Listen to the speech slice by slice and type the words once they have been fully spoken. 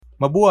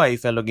Mabuhay,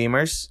 fellow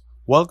gamers!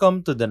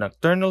 Welcome to the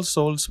Nocturnal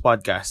Souls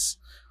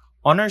podcast.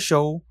 On our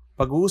show,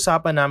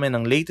 pag-uusapan namin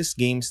ang latest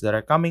games that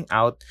are coming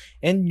out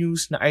and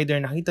news na either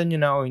nakita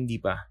nyo na o hindi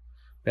pa.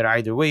 Pero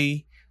either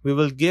way, we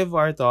will give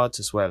our thoughts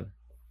as well.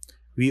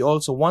 We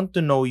also want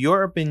to know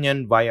your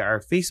opinion via our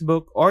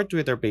Facebook or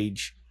Twitter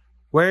page,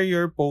 where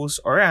your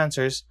posts or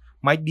answers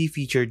might be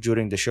featured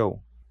during the show.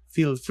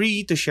 Feel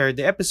free to share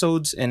the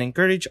episodes and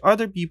encourage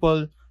other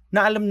people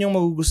na alam nyong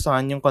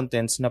magugustuhan yung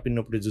contents na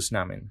pinoproduce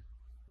namin.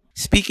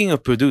 Speaking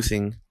of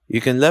producing,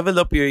 you can level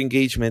up your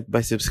engagement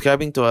by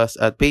subscribing to us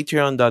at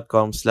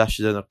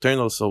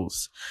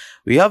patreon.com/thenocturnalsouls.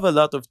 We have a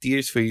lot of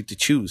tiers for you to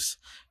choose,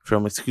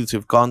 from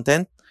exclusive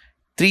content,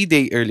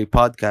 3-day early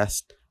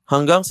podcast,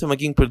 hanggang sa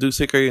maging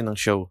producer kayo ng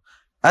show,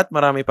 at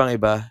marami pang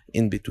iba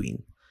in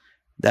between.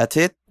 That's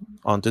it.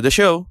 On to the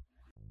show!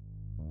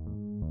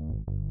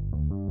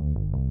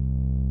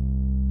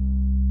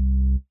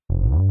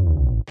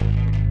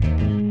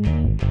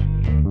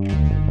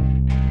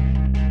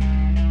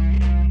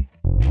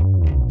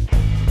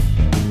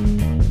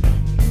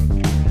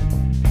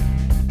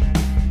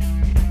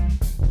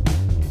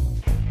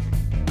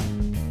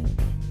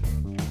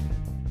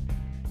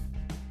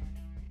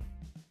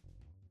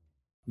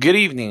 Good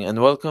evening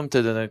and welcome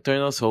to the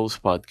Nocturnal Souls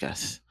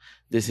podcast.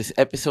 This is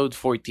episode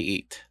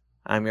 48.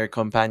 I'm your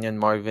companion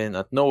Marvin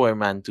at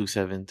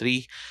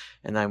Nowhereman273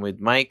 and I'm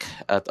with Mike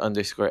at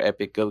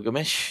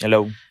 _EpicGilgamesh.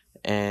 Hello.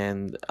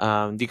 And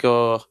di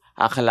ko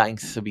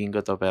akalaing sasabihin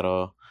ko to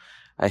pero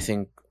I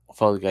think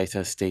Fall Guys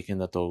has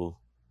taken a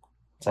toll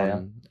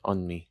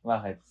on me.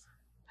 Bakit?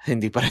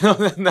 Hindi pa rin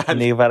ako nanalo.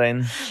 Hindi pa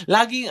rin.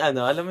 Laging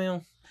alam mo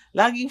yung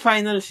laging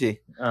finals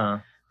eh.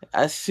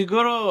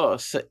 Siguro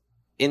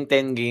in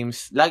 10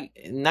 games, 9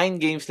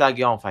 games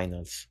lagi akong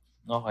finals.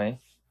 Okay.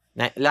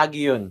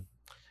 Lagi yun.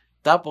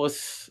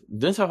 Tapos,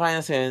 dun sa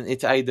finals yun,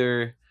 it's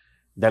either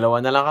 2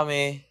 na lang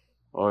kami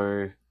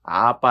or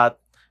 4.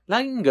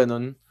 Laging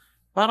ganun.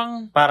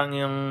 Parang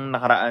yung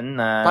nakaraan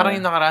na... Parang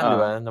yung nakaraan, di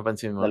ba?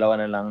 Napansin mo? 2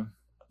 na lang.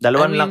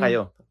 2 na lang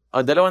kayo.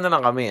 2 na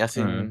lang kami. As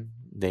in,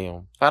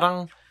 damn.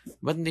 Parang,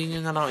 ba't hindi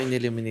nyo na lang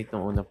in-eliminate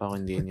nung una pa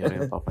kung hindi nyo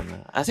rin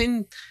papana? As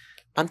in,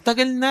 ang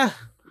tagal na.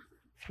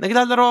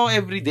 Naglalaro ako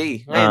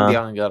everyday. Ngayon, hindi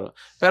ako naglaro.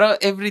 Pero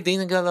everyday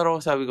naglalaro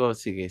ako, sabi ko,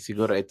 sige,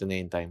 siguro ito na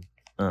yung time.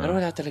 Pero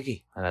wala talaga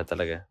eh. Wala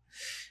talaga.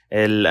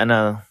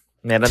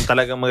 Meron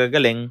talagang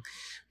magagaling.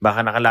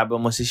 Baka nakalaban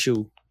mo si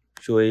Shu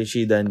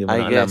Yoshida, hindi mo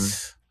na alam.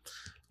 Guess.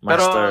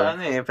 Master.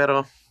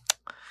 Pero,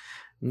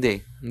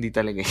 hindi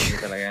talaga. Hindi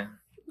talaga.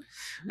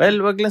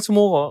 Well, wag lang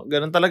sumuko.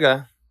 Ganun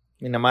talaga.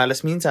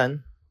 Minamalas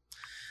minsan.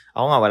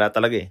 Ako nga, wala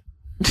talaga eh.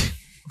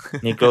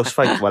 Ni close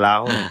fight,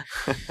 wala ako.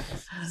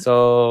 So,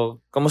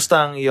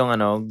 kamusta ang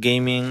iyong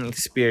gaming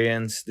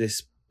experience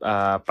this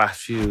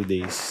past few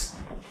days?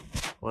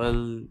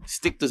 Well,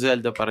 stick to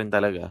Zelda pa rin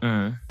talaga.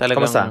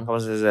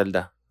 Kamusta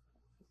Zelda?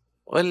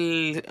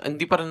 Well,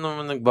 hindi pa rin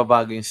naman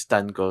nagbabago yung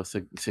stand ko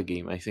sa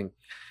game. I think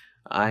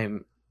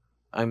I'm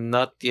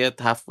not yet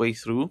halfway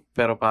through,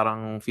 pero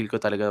parang feel ko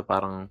talaga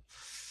parang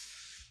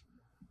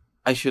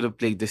I should have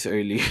played this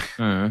earlier.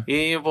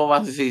 Yun yung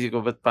pumasok sa isip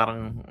ko, but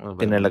parang...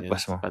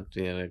 Pinalagpas mo.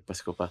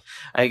 Pinalagpas ko pa.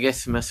 I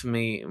guess mas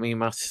may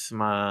mas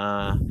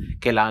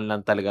kailangan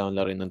lang talaga ang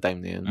laro ng time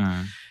na yun.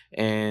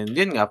 And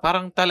yun nga,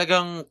 parang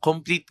talagang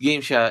complete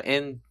game siya.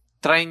 And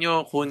try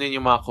nyo kunin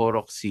yung mga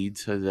Korok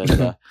seeds sa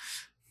Zelda.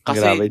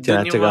 Kasi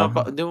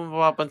doon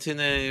mo mapapansin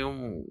na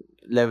yung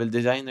level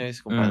designers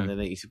kung paano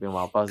nila isip yung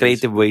mga puzzles.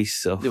 Creative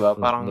ways of diba?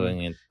 Parang,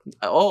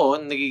 oo,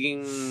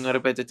 nagiging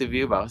repetitive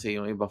yung iba kasi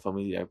yung iba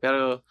familiar.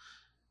 Pero,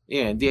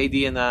 yeah, the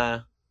idea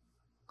na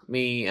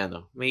may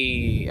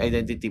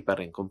identity pa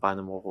rin kung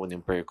paano mo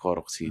kukunin per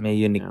Korok seed. May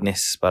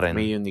uniqueness pa rin.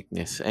 May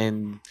uniqueness.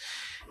 And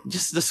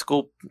just the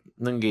scope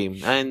ng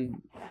game.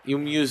 And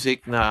yung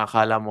music na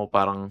akala mo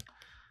parang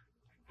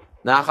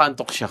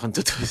nakakaantok siya kung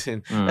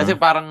tutusin. Kasi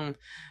parang,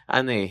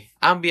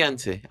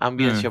 ambience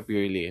siya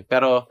purely.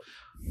 Pero,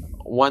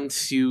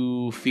 once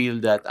you feel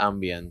that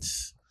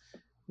ambience,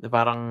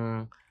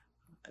 parang,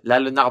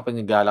 lalo na kapag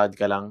naglalakad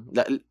ka lang,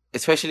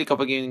 especially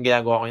kapag yung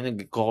ginagawa ko yung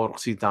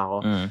nagkukuroksita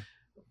ako,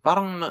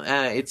 parang,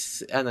 it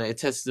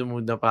sets the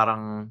mood na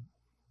parang,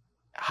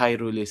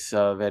 Hyrule is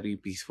a very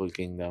peaceful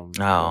kingdom.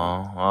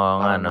 Oo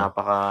nga,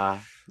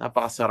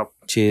 Napakasarap.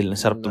 Chill,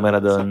 sarap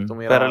tumira doon.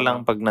 Pero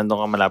lang pag nandun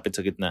ka malapit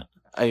sa gitna.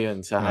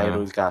 Ayun, sa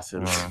Hyrule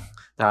Castle.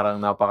 Parang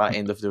napaka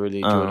end of the world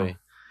itsura eh.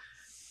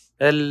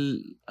 Well,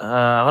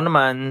 ako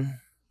naman,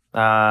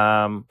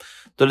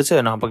 tulad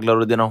sa'yo,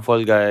 nakapaglaro din ako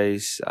Fall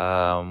Guys,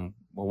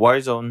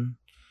 Warzone.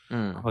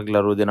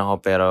 Nakapaglaro din ako,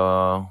 pero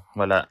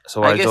wala. So,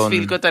 Warzone, I guess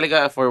feel ko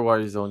talaga for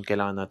Warzone,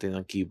 kailangan natin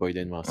ng keyboard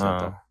and mouse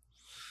ito.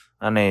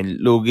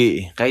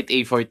 Lugi. Kahit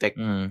A4 Tech.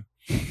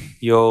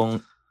 Yung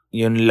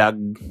lag,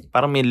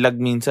 parang may lag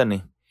minsan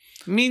eh.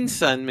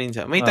 Minsan. May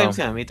times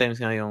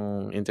nga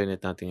yung internet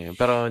natin ngayon.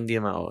 Pero hindi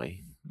naman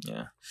okay.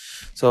 Yeah.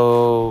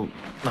 So,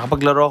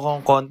 nakapaglaro ako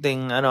ng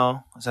konting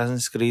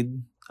Assassin's Creed.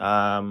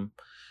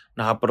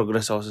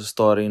 Nakaprogress ako sa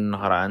story nung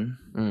nakaraan.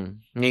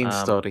 Main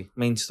story.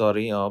 Main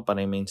story,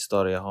 panay main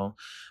story ako.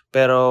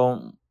 Pero,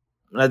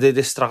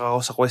 nadidistract ako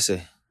sa quest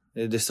eh.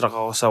 Nadidistract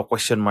ako sa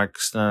question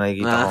marks na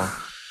nakikita ko.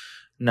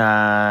 Na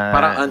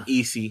parang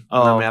uneasy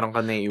na meron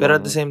ka na iwan. Pero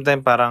at the same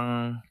time,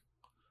 parang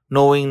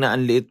knowing na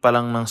ang liit pa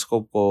lang ng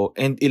scope ko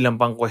and ilang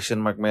pang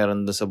question mark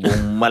meron doon sa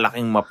buong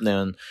malaking map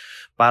na yun,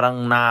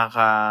 parang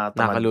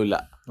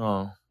nakakalula.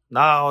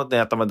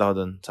 Nakakatamad ako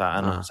doon sa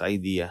sa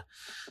idea.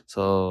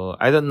 So,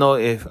 I don't know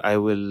if I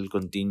will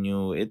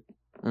continue it,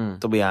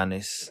 to be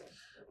honest.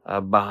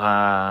 Baka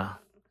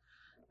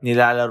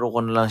nilalaro ko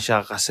na lang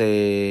siya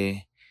kasi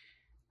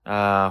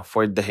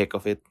for the heck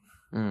of it.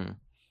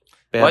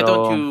 Pero, why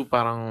don't you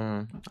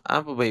parang, ano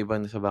pa ba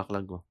iba na sa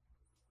backlog mo?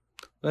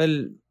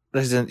 Well,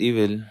 Resident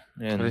Evil.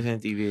 Ayan.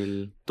 Resident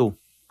Evil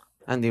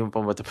 2. Hindi mo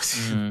pa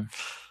matapos.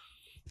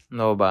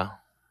 No ba?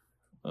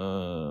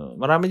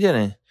 Marami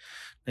dyan eh.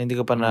 Na hindi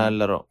ko pa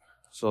nalaro.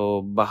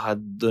 So, baka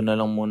doon na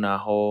lang muna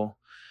ako.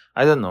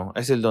 I don't know.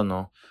 I still don't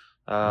know.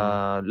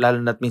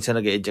 Lalo na't minsan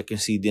nag-eject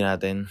yung CD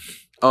natin.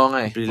 Oo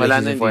nga eh. Wala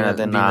na,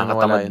 natin,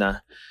 nakakatamad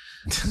na.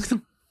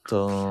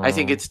 So, I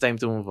think it's time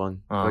to move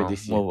on for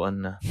this year. Move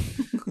on na.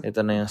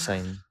 Ito na yung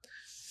sign.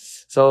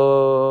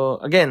 So,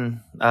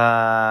 again,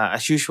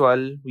 as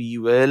usual, we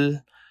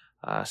will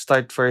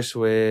start first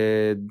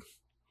with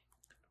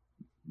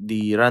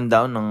the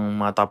rundown ng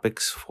mga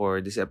topics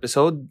for this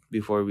episode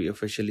before we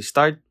officially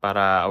start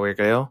para aware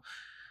kayo.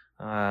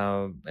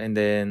 And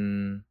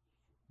then,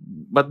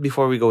 but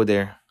before we go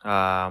there,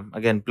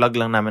 again, plug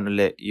lang namin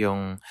ulit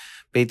yung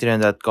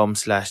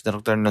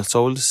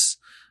patreon.com/thenocturnalsouls.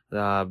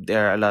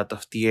 There are a lot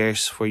of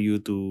tiers for you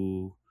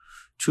to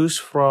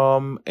choose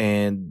from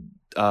and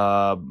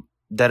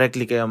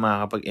directly kayo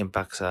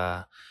makakapag-impact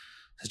sa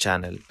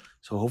channel.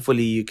 So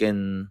hopefully you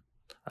can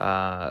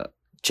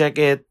check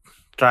it,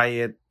 try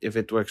it if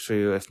it works for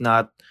you. If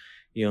not,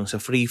 yung sa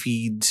free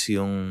feeds,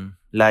 yung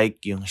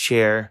like, yung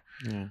share,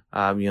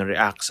 yung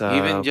react sa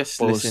even just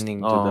post,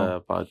 listening to the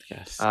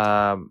podcast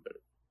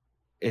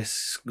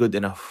is good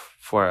enough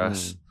for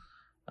us.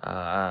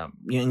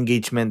 Yung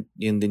engagement,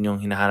 yun din yung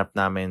hinahanap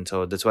namin.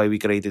 So that's why we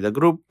created a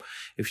group.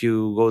 If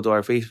you go to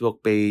our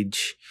Facebook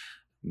page,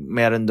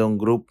 meron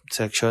dong group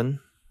section.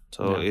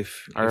 So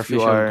if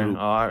you are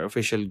our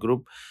official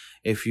group,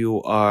 if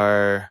you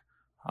are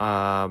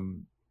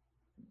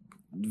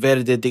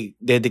very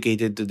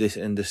dedicated to this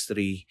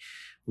industry,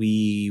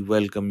 we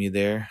welcome you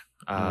there.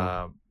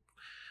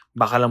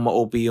 Baka lang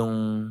ma-OP yung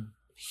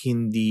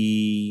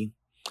hindi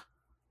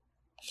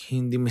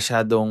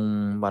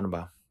masyadong paano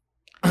ba?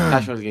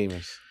 Casual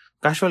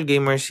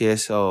gamers,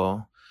 yes.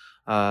 So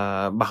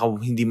baka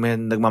hindi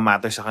man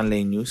nagmamatter sa kanila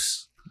yung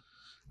news.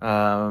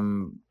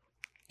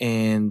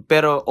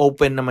 Pero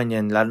open naman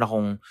yan, lalo na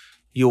kung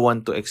you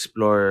want to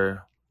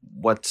explore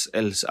what's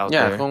else out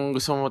there. Yeah, kung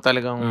gusto mo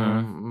talagang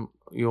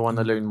you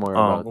wanna learn more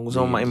about kung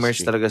gusto mo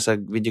ma-immerse talaga sa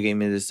video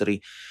game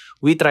industry,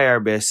 we try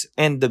our best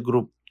and the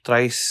group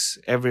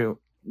tries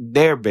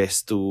their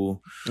best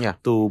to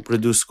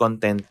produce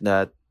content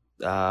that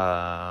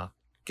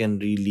can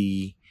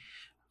really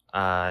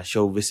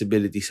show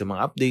visibility sa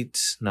mga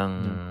updates ng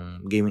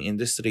gaming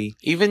industry.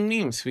 Even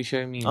memes, we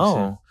share memes.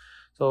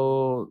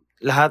 So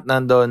lahat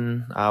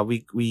nandun,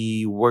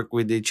 we work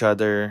with each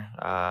other.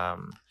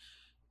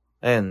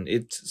 And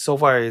so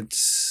far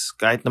it's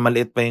kahit na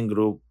maliit pa yung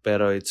group,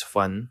 pero it's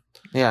fun.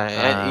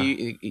 Yeah,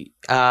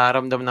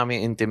 ramdam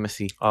namin yung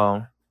intimacy.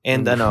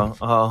 And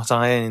sa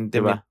ngayon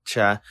intimate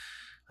siya.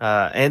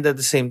 And at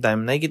the same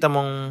time, nakikita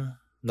mong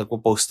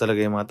nagpo-post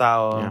talaga yung mga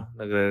tao,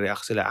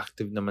 nagre-react sila,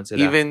 active naman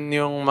sila. Even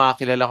yung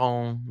mga kilala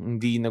kong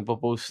hindi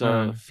nagpo-post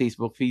sa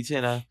Facebook feed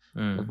sila,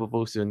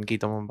 nagpo-post yun,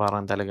 kita mo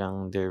parang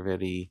talagang they're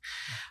very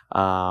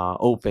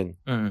open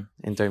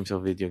in terms of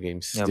video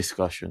games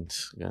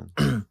discussions.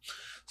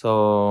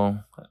 So,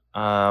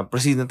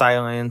 proceed na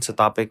tayo ngayon sa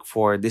topic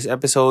for this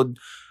episode.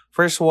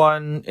 First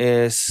one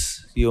is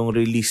yung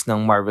release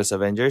ng Marvel's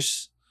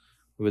Avengers.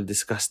 We'll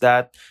discuss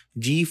that.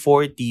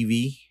 G4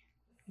 TV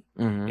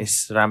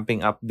is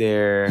ramping up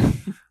their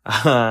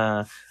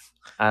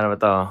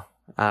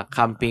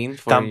campaign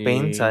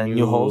sa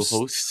new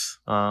hosts.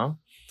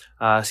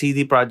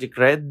 CD Projekt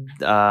Red,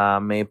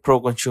 may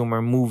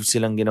pro-consumer move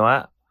silang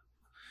ginawa.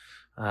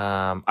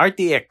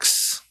 RTX.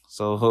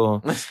 So,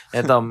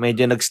 eto,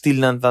 medyo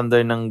nag-steal ng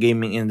thunder ng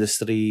gaming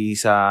industry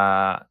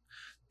sa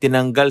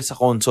tinanggal sa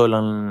console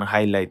ang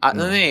highlight.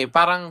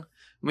 Parang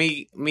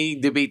may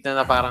debate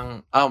na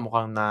parang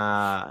mukhang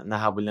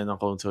nahabol na ng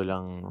console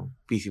ang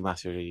PC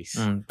Master Race.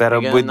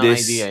 Pero with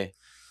this idea,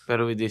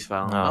 pero with this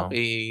parang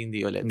okay,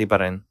 hindi ulit. Hindi pa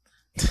rin.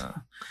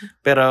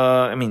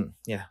 Pero I mean,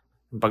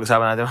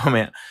 pag-usapan natin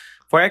mamaya.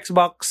 For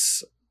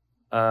Xbox,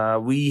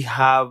 we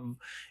have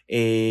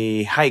a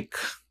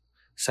hike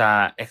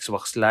sa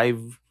Xbox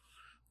Live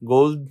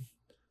Gold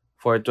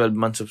for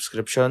 12-month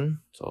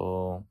subscription.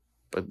 So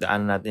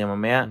pagdaanan natin yan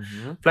mamaya.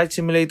 Flight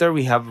Simulator,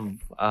 we have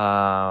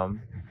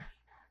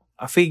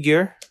a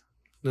figure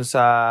dun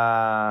sa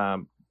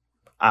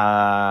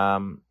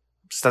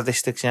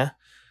statistics niya,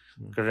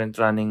 current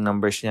running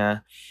numbers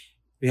niya.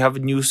 We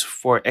have news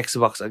for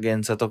Xbox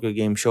again sa Tokyo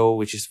Game Show,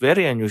 which is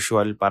very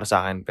unusual para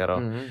sa akin, pero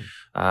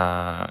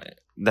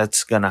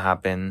that's gonna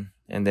happen.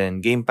 And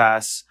then Game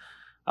Pass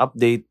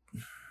update.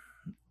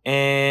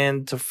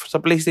 And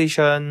sa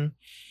PlayStation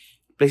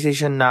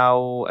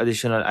Now,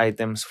 additional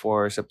items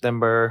for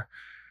September.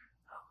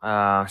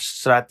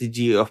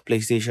 Strategy of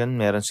PlayStation,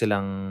 meron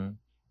silang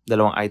 2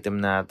 item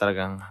na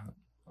talagang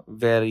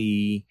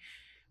very,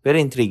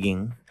 very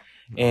intriguing.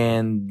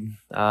 And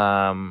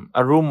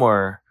a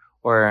rumor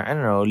or I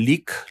don't know,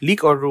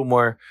 leak or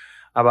rumor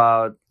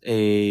about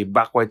a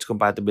backwards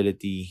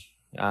compatibility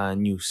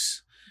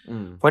news.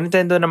 For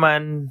Nintendo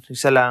naman,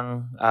 isa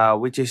lang,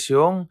 which is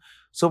yung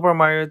Super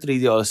Mario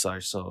 3D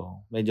All-Stars. So,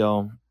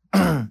 medyo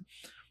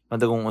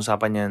madagong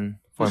usapan yan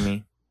for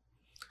me.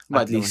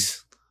 At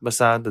least.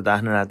 Basta,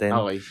 dadahan na natin.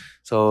 Okay.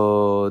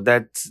 So,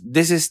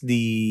 this is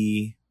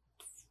the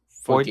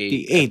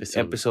 48th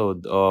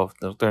episode of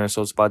the Nocturnal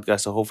Souls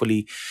podcast. So,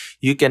 hopefully,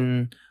 you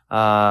can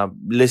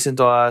listen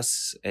to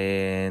us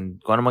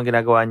and kung ano man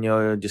ginagawa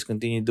nyo, just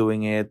continue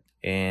doing it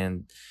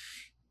and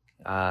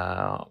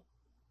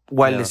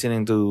while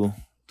listening to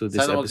this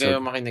sana episode. Sana huwag kayo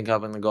makinig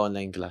habang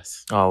nag-online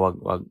class.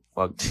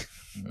 Wag.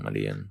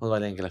 Mali yan.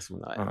 Mag-online class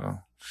muna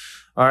kayo.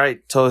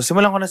 Alright, so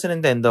simulan ko na sa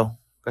Nintendo.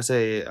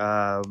 Kasi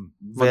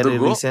very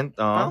madugo? recent.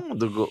 Parang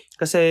madugo.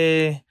 Kasi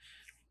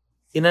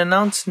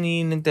in-announce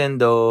ni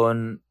Nintendo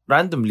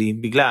randomly,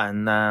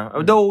 biglaan na,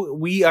 although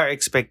we are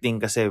expecting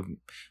kasi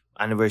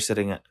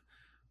anniversary nga.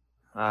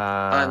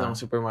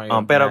 Super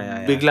Mario. Pero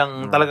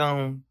biglang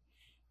talagang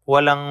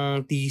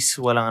walang tease,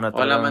 walang ano.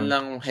 Wala man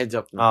lang heads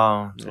up.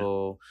 No?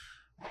 So,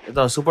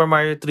 ito, Super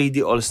Mario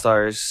 3D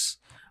All-Stars,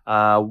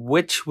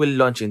 which will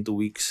launch in 2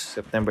 weeks,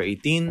 September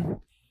 18.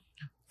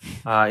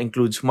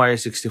 Includes Mario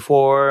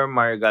 64,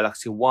 Mario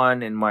Galaxy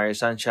 1, and Mario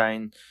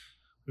Sunshine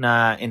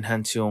na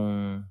enhance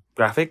yung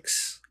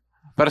graphics.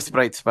 Pero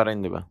sprites pa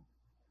rin, di ba?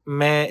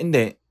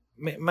 Hindi.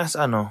 Mas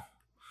ano.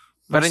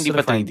 Pero hindi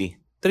pa 3D?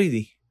 3D.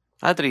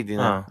 3D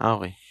na.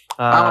 Okay.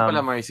 Nga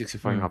pala, Mario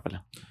 64 nga pala.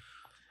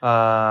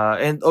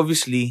 And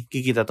obviously,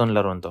 kikita tong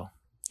laron to.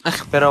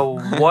 Pero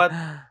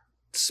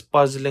what's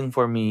puzzling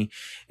for me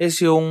is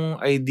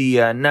yung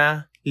idea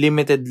na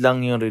limited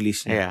lang yung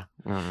release niya.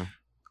 Yeah.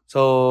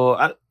 So,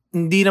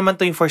 hindi naman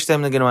to yung first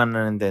time na ginawa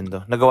na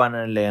Nintendo. Nagawa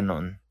na nila yan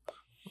noon.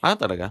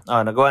 Talaga?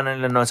 Nagawa na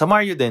nila noon. Sa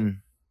Mario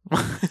din.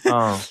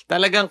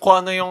 Talagang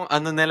kung ano yung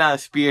nila,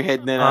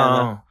 spearhead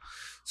nila.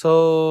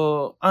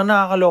 So, ang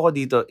nakakaloko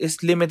dito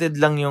is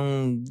limited lang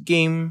yung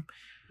game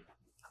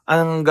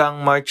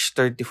hanggang March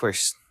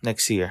 31st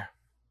next year.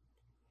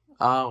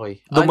 Okay.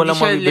 Doon mo Hindi lang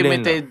siya mabibili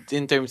limited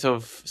in terms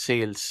of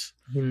sales?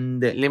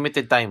 Hindi.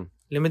 Limited time?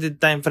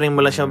 Limited time frame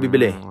mo lang siyang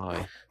bibili.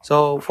 Okay.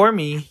 So, for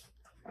me,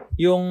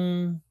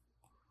 yung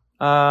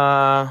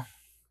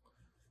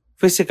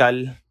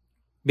physical,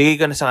 bigay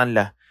ko na sa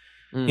kanila.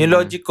 Yung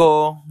logic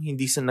ko,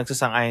 hindi sa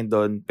nagsasang-ayon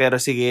doon. Pero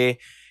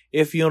sige,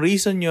 if yung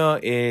reason nyo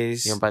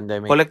is yung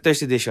pandemic,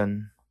 collector's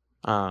edition,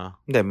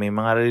 hindi, may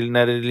mga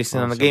na-release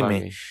na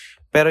game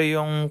Pero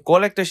yung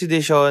collector's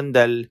edition,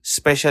 dahil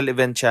special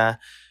event siya,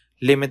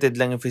 limited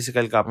lang yung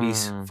physical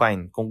copies,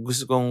 fine. Kung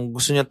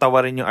gusto nyo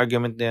tawarin yung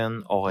argument na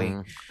yun,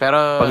 okay.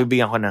 Pero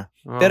pagbibigyan ko na.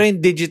 Pero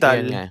yung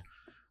digital,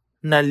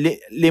 na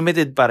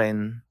limited pa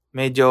rin,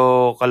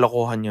 medyo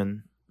kalokohan yun.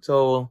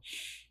 So,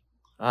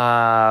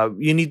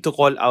 you need to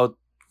call out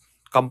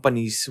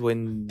companies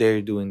when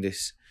they're doing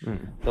this.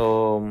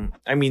 So,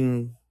 I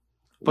mean,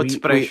 puts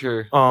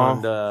pressure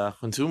on the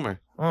consumer.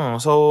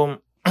 So,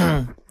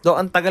 though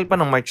ang tagal pa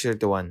ng March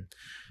 31.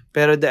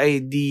 Pero the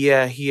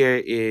idea here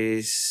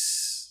is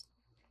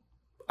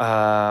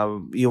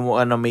you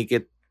wanna make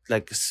it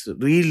like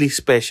really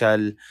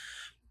special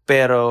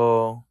pero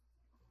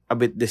a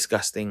bit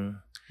disgusting.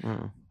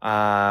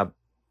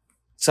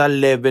 Sa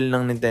level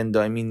ng Nintendo,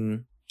 I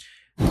mean,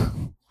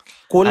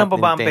 kulang pa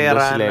ba ang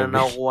pera na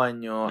nakukuha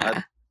nyo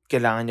at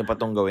kailangan nyo pa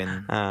itong gawin?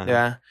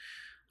 Diba?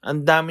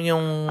 Ang dami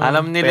yung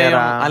alam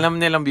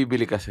nilang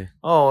bibili kasi.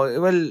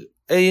 Well,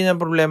 yun ang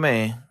problema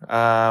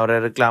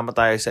rereklamo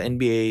tayo sa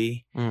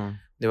NBA,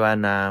 diba,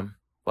 na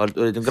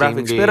ulit yung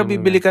graphics. Pero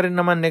bibili ka rin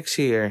naman next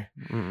year.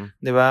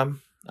 Diba?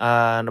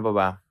 Ano pa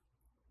ba?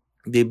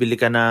 Bibili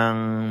ka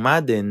ng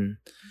Madden.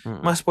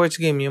 Mga sports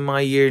game, yung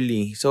mga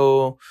yearly.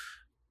 So,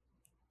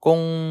 kung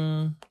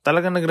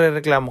talagang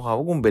nagre-reklamo ka,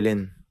 huwag mong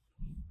bilhin.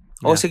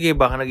 O sige,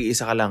 baka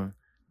nag-iisa ka lang.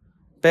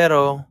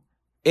 Pero,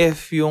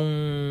 if yung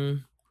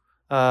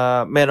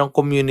merong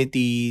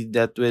community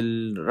that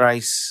will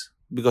rise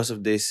because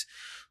of this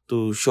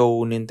to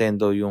show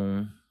Nintendo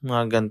yung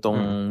mga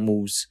gantong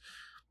moves,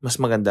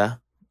 mas maganda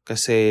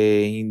kasi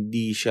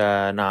hindi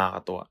siya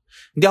nakakatuwa.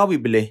 Hindi ako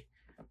bibili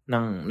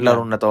ng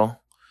laro na to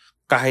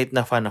kahit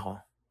na fan ako.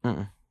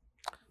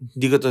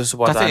 Hindi ko to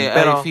supportan. Kasi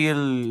pero I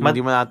feel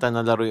hindi mo nata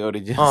na laro yung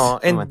Origins.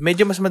 And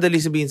medyo mas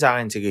madali sabihin sa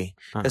akin, sige.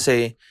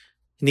 Kasi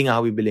hindi nga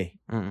ako bibili.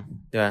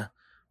 Diba?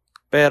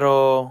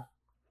 Pero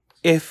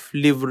if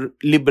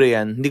libre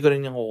yan, hindi ko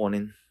rin yung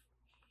kukunin.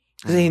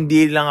 Kasi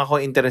hindi lang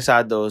ako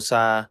interesado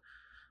sa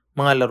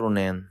mga laro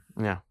na yan.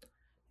 Yeah.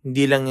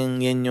 Hindi lang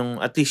yan yung,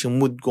 at least yung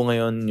mood ko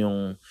ngayon,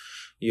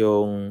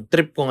 yung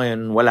trip ko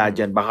ngayon, wala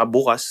dyan. Baka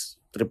bukas,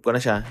 trip ko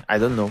na siya.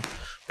 I don't know.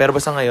 Pero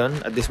basta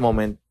ngayon, at this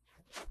moment,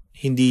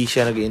 hindi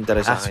siya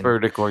nag-interest sa As akin.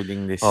 per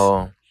recording this.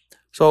 Oo.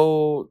 So,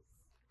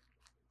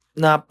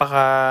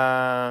 napaka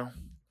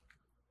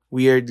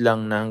weird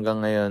lang na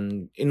hanggang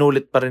ngayon,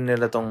 inulit pa rin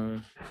nila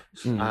tong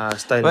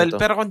style well, na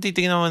to. pero kung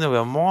titingnan mo na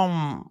ba,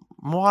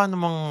 mukha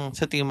namang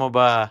sa tingin mo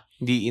ba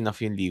hindi enough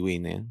yung leeway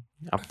na yun?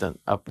 Up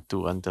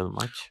to until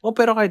March?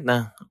 Pero kahit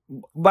na.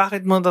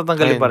 Bakit mo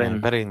tatanggalin pa rin?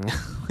 Pa rin.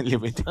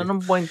 Limited.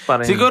 Anong point pa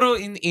rin? Siguro,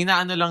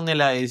 inaano lang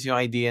nila is yung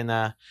idea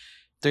na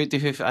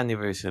 35th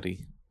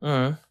anniversary.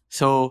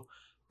 So,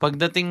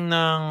 pagdating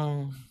ng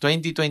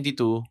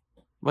 2022,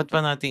 ba't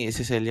pa natin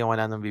isi-sell yung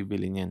wala nang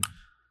bibili niyan?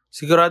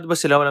 Sigurado ba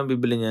sila walang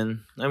bibili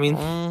niyan?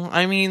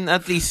 I mean,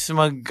 at least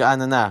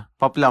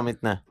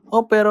pa-plummet na.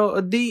 Pero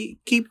they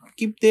keep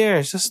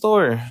there sa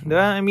store.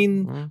 Diba? I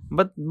mean,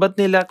 ba't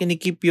nila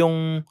kinikip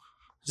yung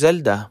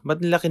Zelda?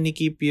 Ba't nila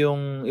kinikip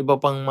yung iba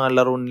pang mga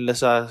laro nila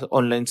sa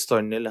online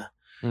store nila?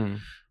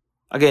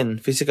 Again,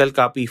 physical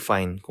copy,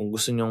 fine. Kung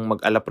gusto nyong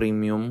mag-ala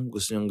premium,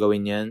 gusto nyong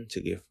gawin yan,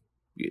 sige,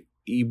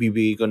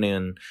 ibibigay ko na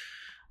yun.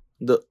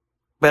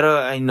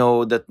 Pero I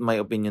know that my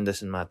opinion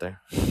doesn't matter.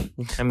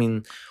 I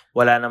mean,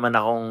 wala naman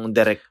akong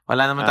direct...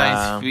 Wala naman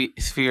tayong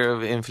sphere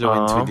of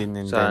influence within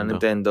Nintendo. Sa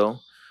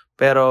Nintendo.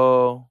 Pero,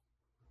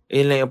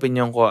 yun lang yung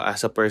opinion ko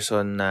as a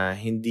person na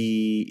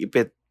hindi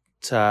ipit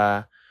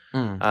sa...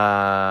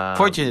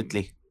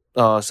 Fortunately.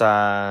 Sa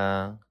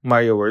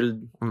Mario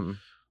World.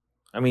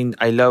 I mean,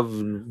 I love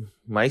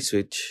my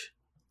Switch.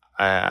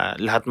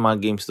 Lahat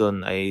mga games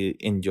doon I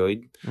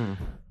enjoyed.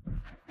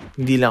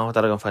 Hindi lang ako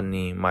talagang fan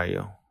ni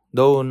Mario.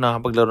 Though,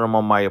 nakapaglaro ng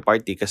mga Mario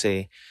Party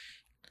kasi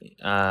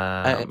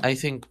I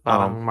think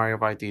parang Mario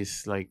Party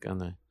is like,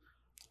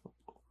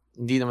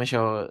 hindi naman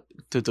siya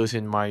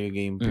tutusin Mario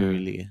game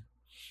purely.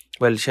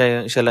 Well,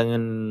 siya lang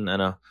yung,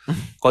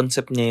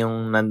 concept niya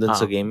yung nandun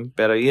sa game.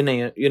 Pero yun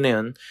na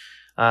yun.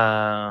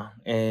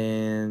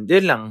 And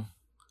yun lang.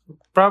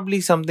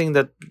 Probably something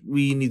that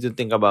we need to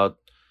think about.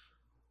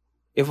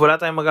 If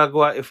wala tayong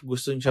magagawa, if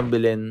gusto nyo siyang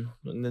bilhin,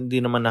 hindi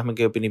naman namin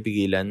kayo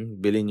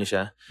pinipigilan, bilhin nyo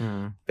siya.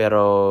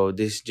 Pero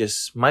this is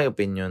just my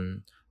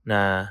opinion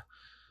na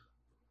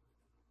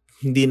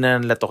hindi na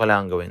nila to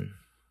kailangan gawin.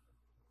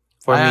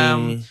 For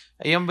me...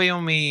 Ayun ba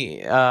yung may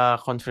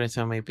conference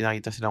na may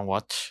pinakita silang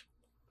watch?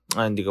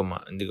 Hindi ko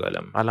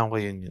alam. Alam ko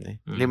yun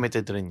eh.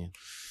 Limited rin yun.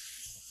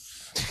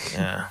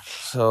 Yeah.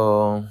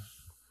 So,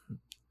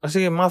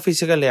 sige, mga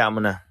physical,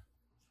 mo na.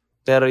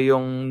 Pero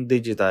yung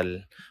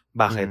digital,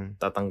 bakit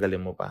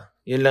tatanggalin mo pa?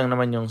 Yun lang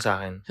naman yung sa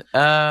akin.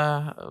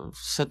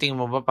 Sa tingin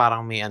mo ba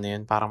parang may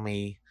yun? Parang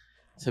may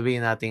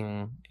sabihin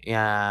nating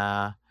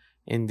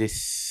in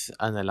this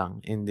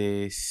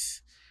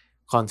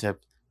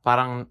concept,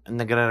 parang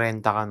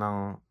nagre-renta ka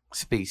ng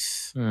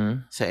space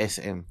sa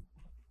SM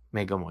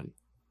Mega Mall.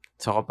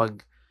 So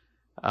kapag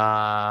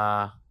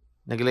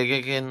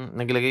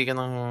naglagay ka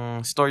ng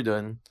store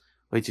doon,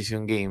 which is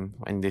yung game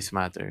in this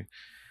matter,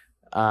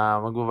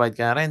 magbabayad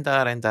ka ng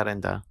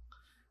renta.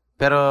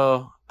 Pero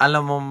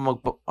alam mo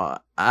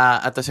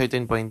at a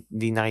certain point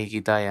di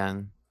nakikita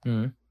yan.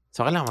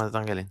 So kailangan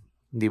matatanggalin.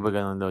 Hindi ba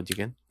ganun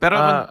logic yan?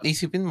 Pero kung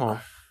isipin mo,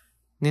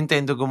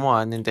 Nintendo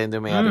gumawa,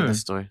 Nintendo may-ari na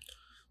store.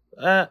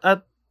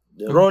 At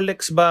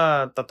Rolex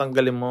ba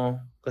tatanggalin mo?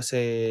 Kasi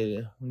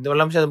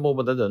wala masyadong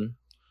pupunta doon.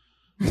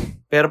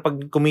 Pero pag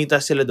kumita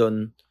sila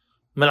doon,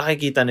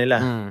 malaki kita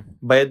nila.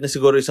 Bayad na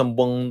siguro isang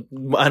buwang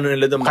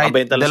nila doon,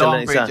 makabenta lang sila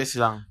ng isa. Dalawang purchase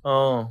lang.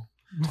 Oo.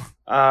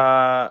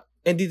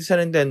 Dito sa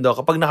Nintendo,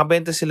 kapag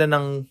nakabenta sila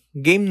ng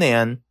game na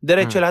yan,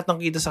 diretso lahat ng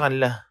kita sa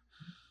kanila.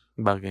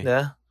 Bagay.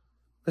 Diba?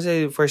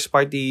 Kasi first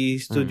party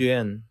studio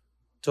yan.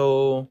 So,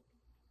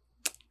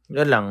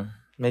 yun lang.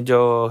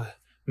 Medyo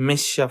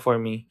miss siya for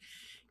me.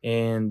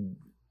 And,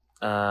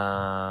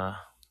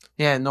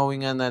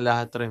 knowing nga na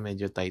lahat rin,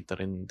 medyo tight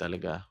rin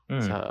talaga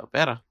sa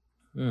pera.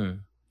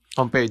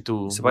 Compared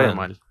to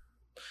normal.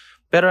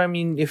 Pero I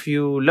mean, if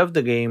you love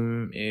the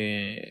game,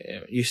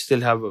 you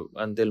still have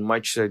until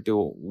March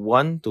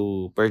 31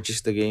 to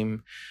purchase the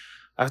game.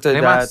 After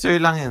that, master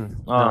lang yan.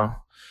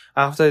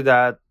 After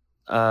that,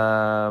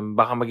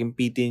 baka maging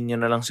PT nyo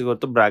na lang siguro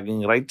to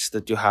bragging rights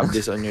that you have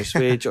this on your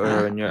Switch or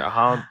on your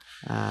account.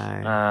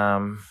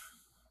 Yan.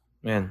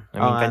 I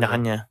mean,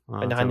 kanya-kanya.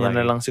 Kanya-kanya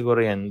na lang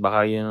siguro yan.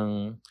 Baka yun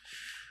ang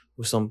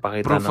gustong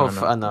pakita proof ng of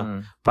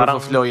proof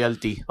of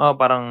loyalty.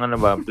 Parang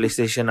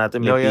PlayStation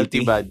natin may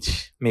loyalty PT.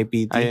 badge. May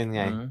PT. Ayun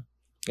nga.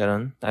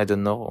 Ganon. I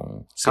don't know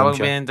kung kapag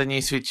binenta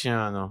niya yung Switch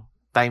nyo,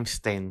 times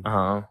 10.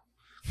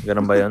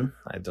 Ganon ba yun?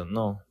 I don't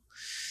know.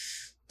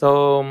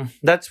 So,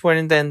 that's for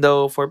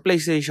Nintendo. For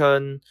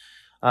PlayStation,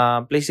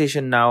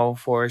 PlayStation Now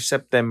for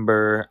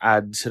September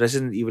adds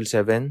Resident Evil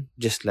 7,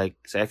 just like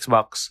sa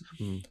Xbox.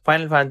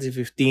 Final Fantasy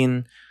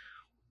 15,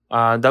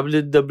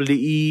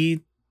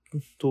 WWE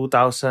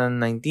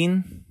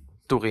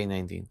 2019.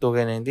 2K19.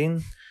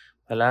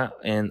 Wala.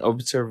 And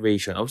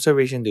Observation.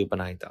 Observation, hindi ko pa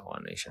nakita kung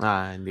ano siya.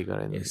 Hindi ko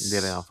rin. Yes.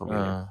 Hindi rin ako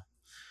familiar.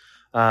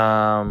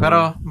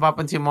 Pero,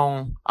 mapapansin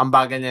mong ang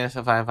bagal niya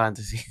sa Final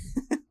Fantasy.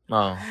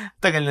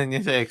 Tagal na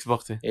niya sa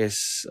Xbox eh.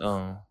 Yes.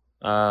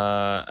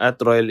 At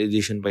Royal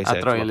Edition pa yung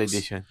sa Xbox. At Royal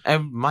Edition.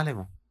 Mali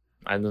mo.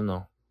 I don't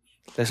know.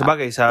 Sa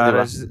bagay,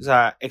 diba?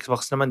 sa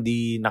Xbox naman,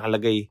 di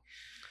nakalagay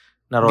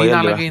na Di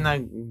Royal, nalagay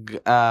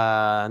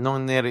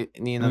nung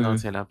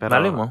ni-announce sila. Pero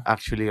Malay mo.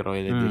 actually,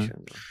 Royal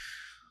Edition.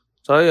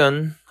 So,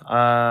 yun.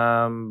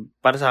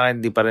 Para sa akin,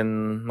 di pa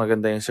rin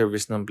maganda yung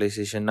service ng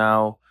PlayStation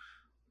Now.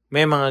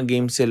 May mga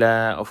games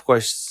sila. Of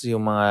course,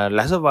 yung mga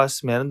Last of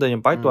Us, meron doon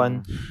yung Part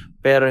 1.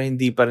 Pero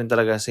hindi pa rin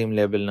talaga same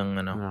level ng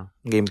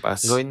Game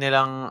Pass. Gawin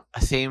nilang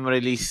same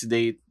release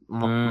date,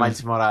 Miles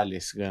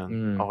Morales.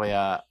 Ganun. O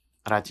kaya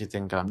Ratchet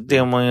and Clank.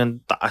 Tingnan mo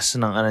yung taas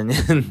ng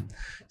niyan.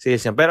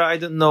 Sales niya. Pero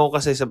I don't know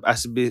kasi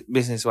as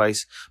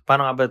business-wise,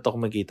 paano nga ba ito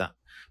kumikita?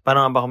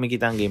 Paano nga ba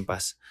kumikita ang Game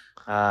Pass?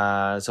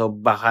 So,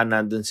 baka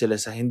nandun sila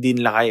sa hindi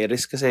nila kaya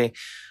risk kasi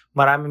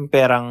maraming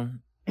perang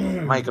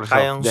Microsoft,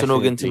 kayang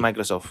sunugin definitely. si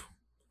Microsoft.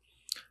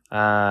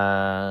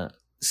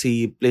 Si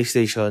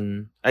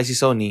PlayStation, si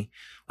Sony,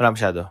 wala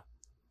masyado.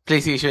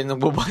 PlayStation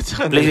nagbubuhat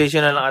sa kanila.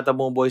 PlayStation na lang ata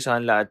bumubuhay sa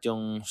kanila at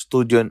yung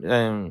studio,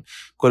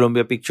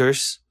 Columbia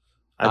Pictures,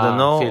 I don't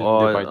know,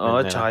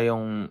 tsaka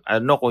yung,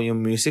 I don't know kung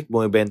yung music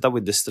bumibenta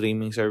with the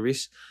streaming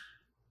service.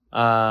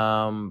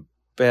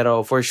 Pero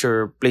for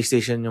sure,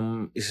 PlayStation yung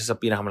isa sa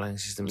pinakamalaking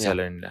system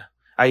seller nila.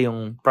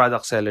 Yung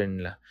product seller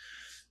nila.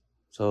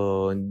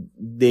 So,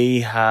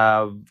 they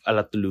have a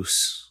lot to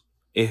lose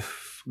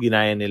if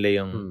ginaya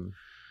nila yung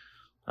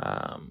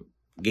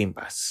Game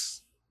Pass.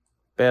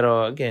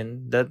 Pero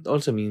again, that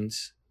also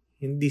means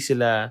hindi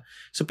sila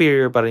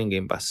superior pa rin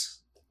yung Game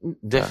Pass.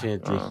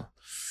 Definitely.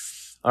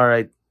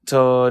 Alright.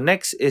 So,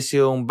 next is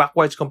yung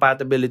backwards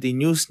compatibility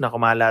news na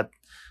kumalat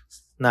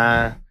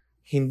na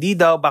hindi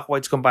daw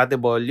backwards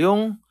compatible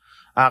yung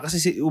kasi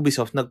si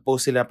Ubisoft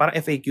nag-post sila parang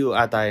FAQ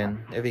ata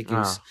yan,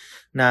 FAQs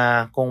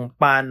na kung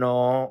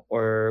paano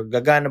or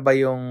gagana ba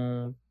yung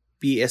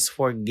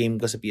PS4 game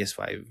ko sa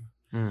PS5.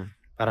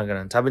 Parang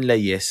ganun. Sabi nila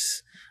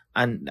yes.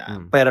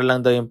 Pero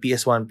lang daw yung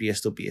PS1,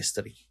 PS2, PS3.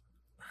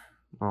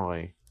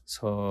 Okay.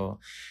 So,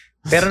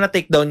 pero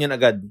na-take down yun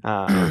agad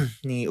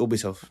ni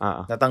Ubisoft.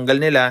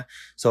 Natanggal nila.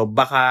 So,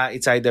 baka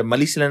it's either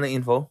mali sila ng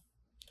info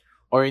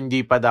or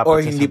hindi pa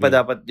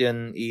dapat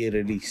yun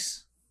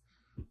i-release.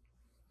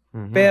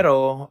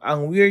 Pero,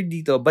 ang weird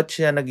dito, ba't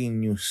siya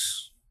naging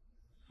news?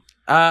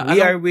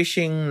 We are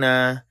wishing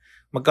na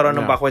magkaroon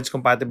ng backwards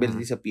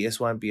compatibility sa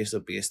PS1,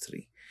 PS2,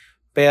 PS3.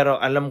 Pero,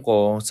 alam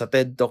ko, sa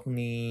TED Talk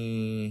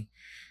ni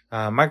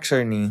Mark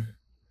Cerny,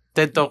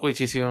 TED Talk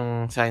which is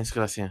yung science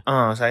class niya.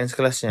 Science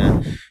class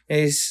niya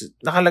is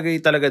nakalagay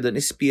talaga doon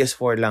is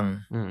PS4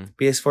 lang.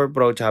 PS4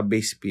 Pro tsaka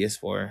base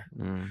PS4.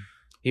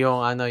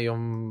 Yung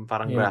yung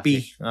parang yung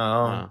graphic.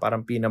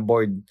 Parang P na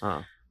board.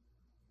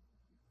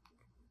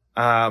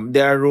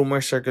 There are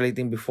rumors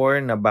circulating before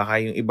na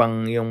baka yung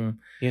ibang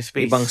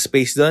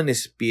space doon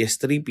is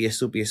PS3,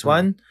 PS2,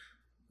 PS1.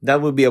 That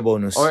would be a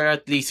bonus. Or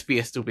at least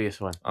PS2,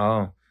 PS1.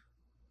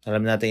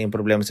 Alam natin yung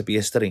problema sa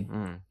PS3.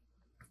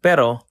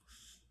 Pero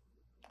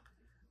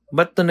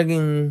ba't to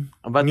naging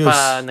news?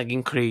 Pa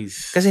naging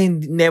craze? Kasi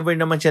never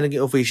naman siya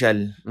naging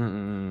official.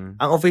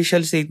 Ang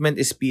official statement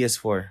is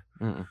PS4.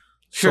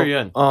 Sure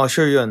yun.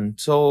 Sure yun.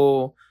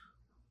 So,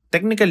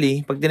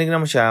 technically, pag tinignan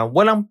mo siya,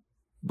 walang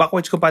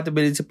backwards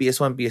compatibility sa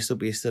PS1, PS2,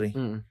 PS3.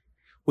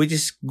 Which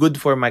is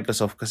good for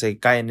Microsoft kasi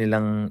kaya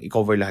nilang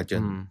i-cover lahat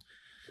yun.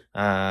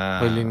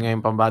 Yun nga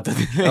yung pambato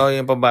nila.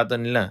 yung pambato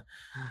nila.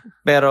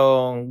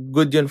 Pero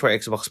good yun for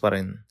Xbox pa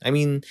rin. I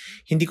mean,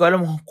 hindi ko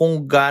alam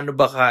kung gaano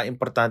ba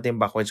ka-importante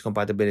yung backwards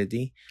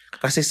compatibility.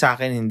 Kasi sa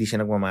akin, hindi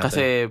siya nagmamatter.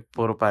 Kasi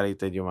puro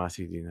pirated yung mga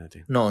CD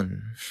natin. Noon.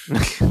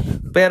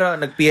 Pero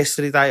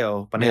nag-PS3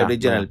 tayo, panay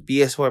original.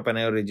 PS4,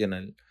 panay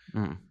original.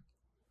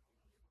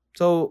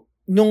 So,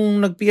 nung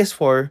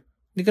nag-PS4,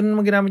 hindi ka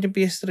naman ginamit yung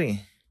PS3.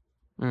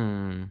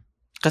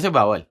 Kasi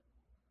bawal.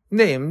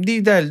 Hindi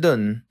dahil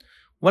doon.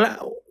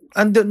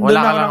 Doon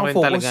na ako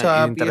nakafocus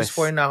sa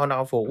PS4 na ako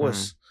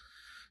nakafocus.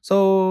 So,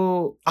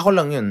 ako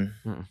lang yun.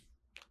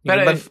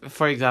 Pero if,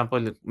 for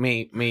example,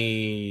 may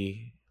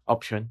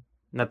option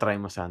na try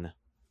mo sana.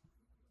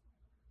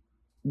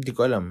 Hindi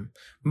ko alam.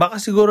 Baka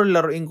siguro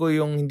laruin ko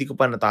yung hindi ko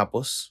pa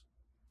natapos.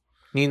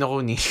 Nino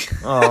Kuni.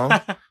 Oo.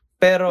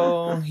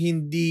 Pero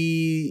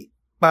hindi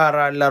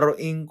para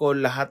laruin ko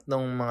lahat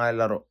ng mga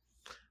laro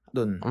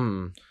doon.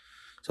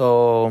 So,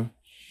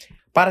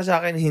 para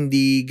sa akin,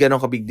 hindi ganun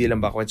ka-big deal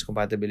ang backwards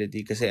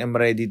compatibility kasi I'm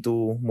ready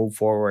to move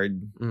forward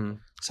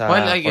sa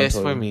well, I guess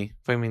console.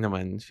 for me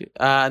naman,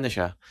 ano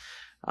siya,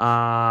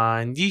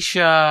 hindi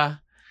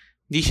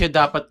siya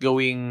dapat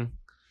gawing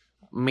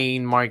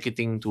main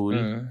marketing tool,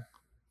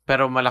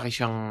 pero malaki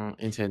siyang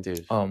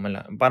incentive.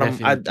 Parang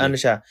ano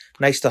siya,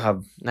 nice to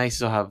have.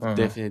 Nice to have,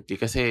 definitely.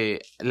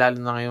 Kasi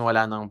lalo na ngayon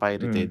wala nang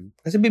pirated.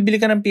 Kasi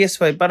bibili ka ng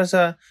PS5 para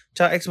sa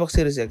tsaka Xbox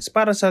Series X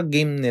para sa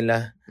game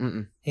nila.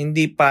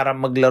 Hindi para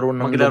maglaro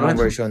ng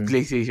version.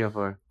 PlayStation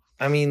 4.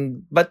 I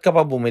mean, ba't ka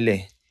pa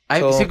bumili?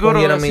 So, siguro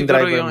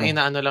yung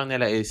inaano lang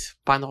nila is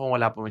paano kung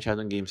wala pa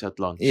masyadong games at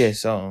launch.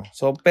 Yes, so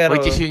pero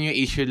which is yun yung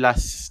issue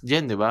last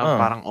gen, di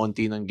ba? Parang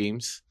onti ng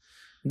games.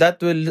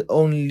 That will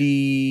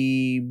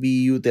only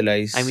be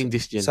utilized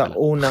this gen sa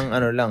unang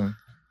ano lang.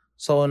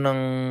 So,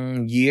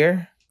 unang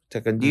year,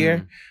 second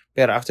year.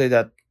 Pero after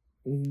that,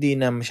 Hindi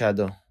na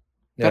masyado.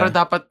 Pero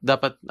dapat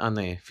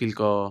feel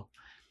ko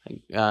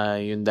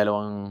yung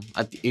dalawang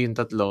at yung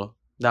tatlo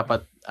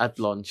dapat at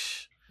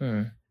launch.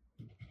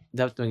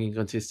 Dapat maging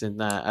consistent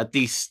na at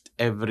least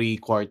every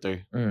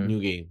quarter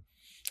new game.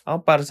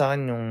 Para sa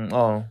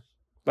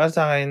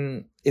akin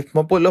if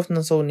ma-pull off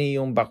ng Sony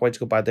yung backwards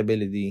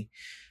compatibility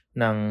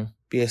ng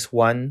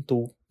PS1,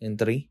 2, and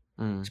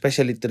 3,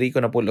 especially 3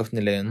 kung na-pull off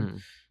nila yun,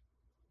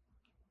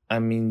 I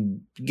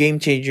mean,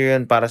 game changer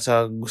yun para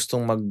sa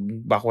gustong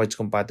mag-backwards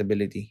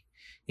compatibility.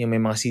 Yung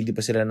may mga CD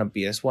pa sila ng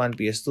PS1,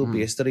 PS2,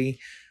 PS3,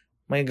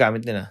 may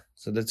gamit nila.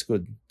 So, that's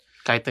good.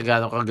 Kahit na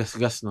gano'ng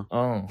kagasgas, no?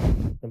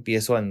 Ng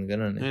PS1,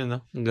 ganun eh. Ayun,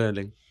 no? Ang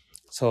galing.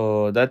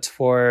 So, that's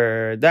for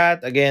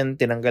that. Again,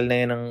 tinanggal na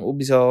yun ng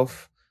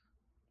Ubisoft.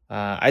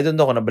 I don't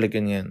know kung nabalik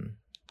yun ngayon.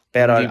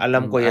 Pero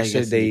alam ko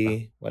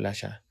yesterday, wala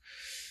siya.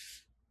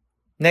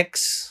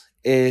 Next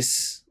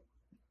is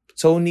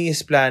Sony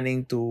is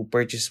planning to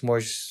purchase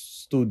more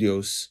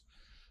studios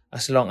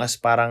as long as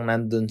parang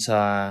nandun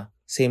sa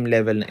same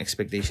level na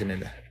expectation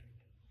nila.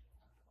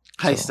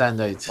 High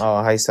standards.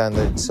 High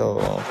standards. So,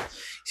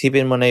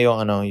 isipin mo na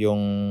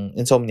yung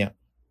Insomnia.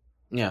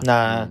 Yeah.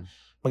 Na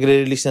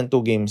magre-release ng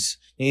 2 games.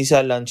 Yung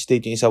isa launch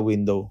date, yung isa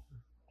window.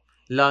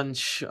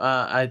 Launch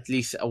at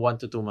least 1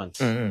 to 2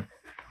 months.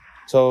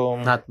 So,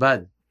 not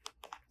bad.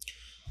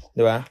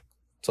 'Di ba?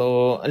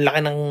 So, ang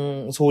laki ng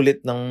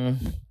sulit ng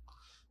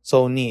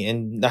Sony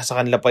and nasa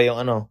kanila pa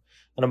yung ano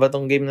ba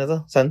tong game na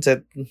to?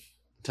 Sunset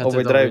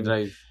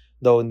Overdrive.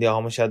 Though hindi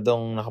ako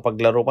masyadong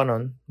nakapaglaro pa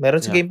nun. Meron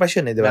sa Game Pass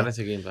yun 'di ba? Meron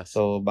sa Game Pass.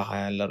 So,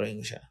 baka laruin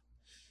ko siya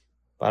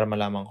para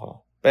malaman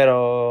ko. Pero,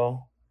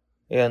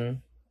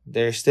 yun,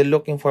 they're still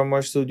looking for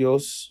more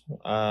studios.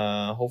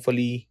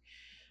 Hopefully,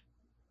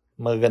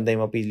 maganda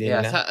yung mapili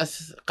nila.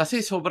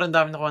 Kasi sobrang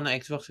dami nakuha ng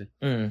Xbox eh.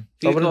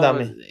 Sobrang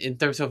dami. In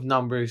terms of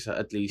numbers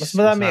at least. Mas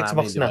madami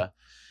Xbox diba?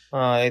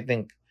 Na. I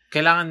think.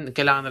 Kailangan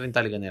na rin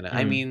talaga nila.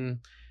 I mean,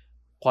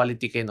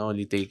 quality can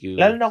only take you.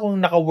 Lalo na kung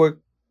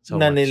naka-work so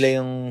na much. nila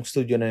yung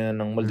studio na yun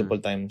ng multiple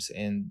times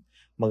and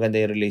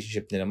maganda yung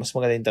relationship nila. Mas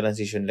maganda yung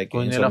transition like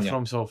kung yung nila Insomnia.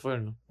 From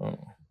Software, no?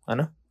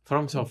 Ano?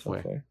 From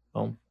Software.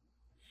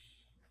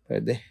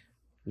 Pwede.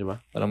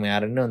 Diba? Walang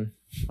mayari nun.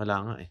 Wala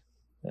nga eh.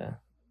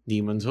 Yeah.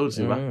 Demon's Souls,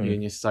 diba?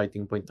 Yun yung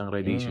starting point ng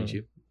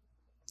relationship.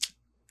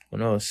 Who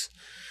knows?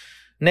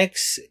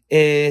 Next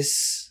is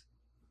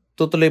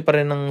tutuloy pa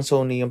rin ng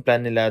Sony yung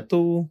plan nila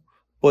to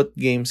put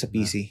games sa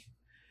PC.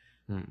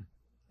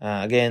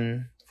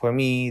 Again, for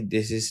me,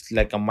 this is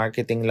like a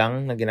marketing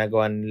lang na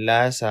ginagawa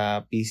nila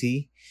sa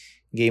PC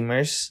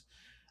gamers.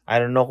 I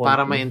don't know kung...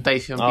 Para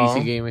ma-entice yung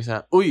PC gamers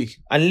sa... Uy!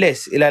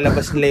 Unless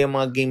ilalabas nila yung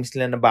mga games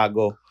nila na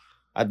bago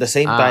at the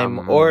same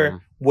time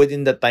or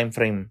within the time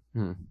frame.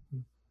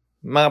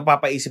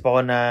 Mapapaisip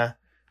ako na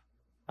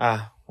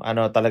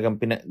talagang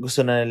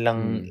gusto na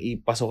nilang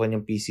ipasukan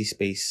yung PC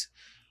space.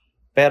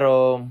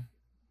 Pero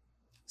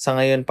sa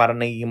ngayon parang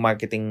naging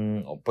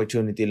marketing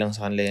opportunity lang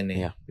sa kanila yan eh.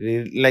 Yeah.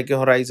 Like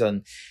yung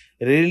Horizon.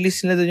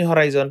 I-release nila doon yung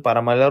Horizon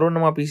para malaro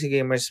ng mga PC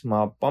gamers,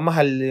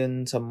 mapamahal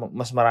yun sa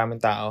mas maraming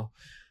tao.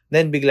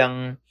 Then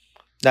biglang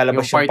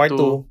lalabas yung part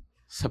 2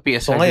 sa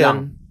PS5 so ngayon,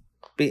 lang.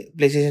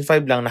 PlayStation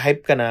 5 lang,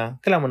 na-hype ka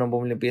na, kailangan mo nang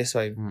bumili ng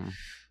PS5.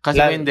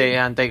 Kasi hindi,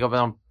 antay ka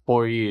pa ng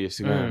 4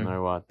 years or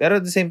what. Pero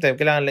at the same time,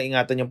 kailangan lang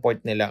ingatan yung port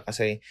nila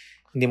kasi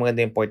hindi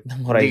maganda yung port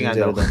ng Horizon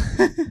Zero Dawn.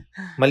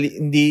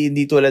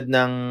 hindi tulad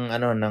ng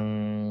ng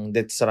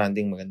Death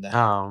Stranding maganda.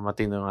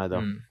 Matino nga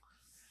daw.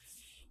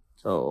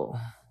 So,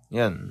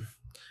 yan.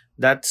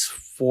 That's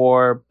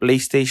for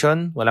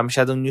PlayStation. Wala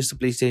masyadong news sa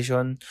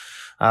PlayStation.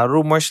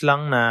 Rumors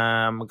lang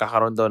na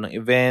magkakaroon daw ng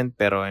event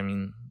pero I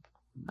mean,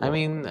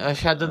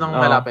 masyado nang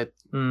malapit.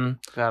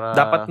 Pero,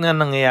 dapat nga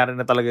nangyayari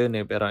na talaga yun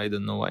eh pero I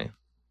don't know why.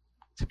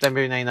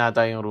 September 9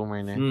 nata yung rumor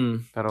na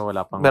yun. Pero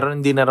wala pang... Pero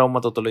hindi na raw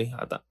matutuloy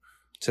ata.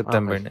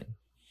 September 9.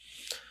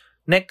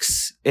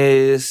 Next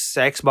is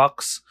sa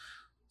Xbox.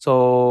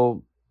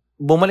 So,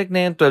 bumalik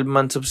na yung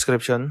 12-month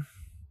subscription.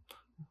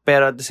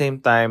 Pero at the same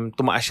time,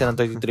 tumaas siya ng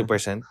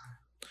 33%.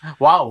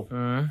 Wow!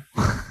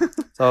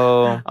 So,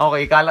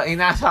 okay,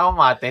 inasa ko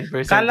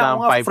 10% kala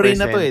ko nga 5%. free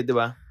na to eh, di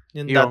ba?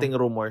 Yung dating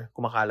rumor,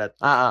 kumakalat.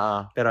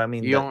 Pero I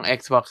mean... Yung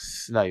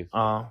Xbox Live.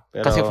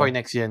 Pero, kasi for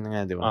next year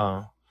nga, di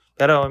ba?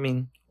 Pero I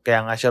mean,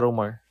 kaya nga siya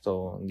rumor.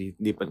 So, hindi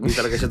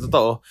talaga siya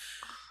totoo.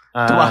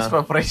 Tumaas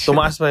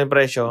pa yung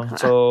presyo.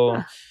 So,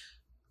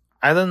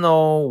 I don't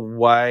know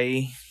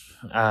why.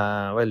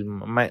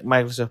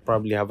 Microsoft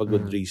probably have a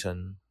good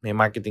reason. May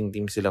marketing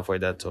team sila for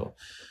that. So,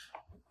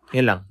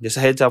 yun lang. Just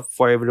a heads up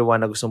for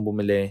everyone na gustong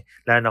bumili.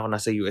 Lalo na kung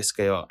nasa US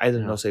kayo. I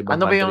don't know sa ibang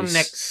countries. Ano ba yung countries.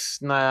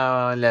 next na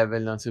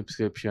level ng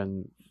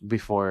subscription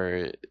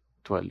before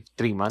 12?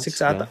 3 months?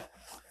 6 ata.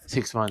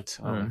 6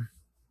 months.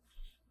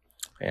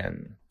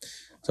 Ayan.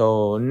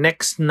 So,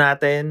 next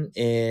natin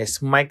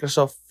is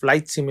Microsoft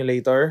Flight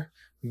Simulator.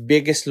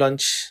 Biggest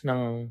launch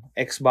ng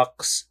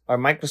Xbox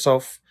or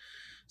Microsoft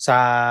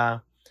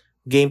sa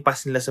Game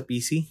Pass nila sa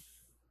PC.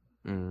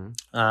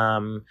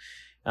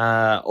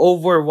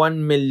 Over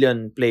 1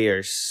 million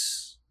players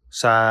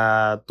sa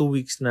 2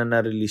 weeks na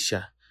na-release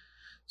siya.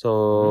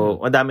 So,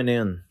 madami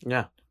na yun.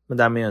 Yeah.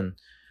 Madami yun.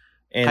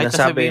 And kahit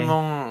nasabi, sabihin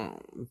mong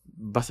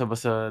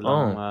basa-basa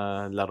lang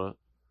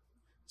laro.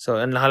 So,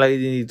 ang nakalagay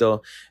din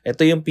dito,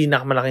 ito yung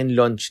pinakamalaking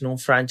launch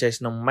ng franchise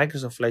ng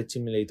Microsoft Flight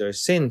Simulator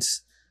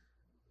since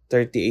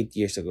 38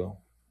 years ago.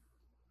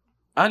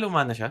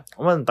 Luma na siya?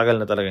 Tagal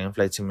na talaga yung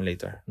Flight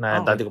Simulator.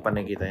 Dati ko pa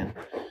nakikita yan.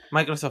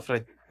 Microsoft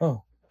Flight?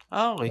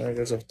 Okay.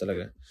 Microsoft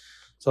talaga.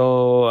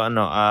 So,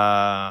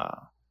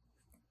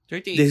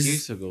 38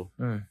 years ago.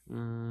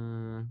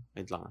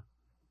 Wait lang.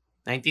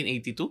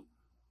 1982?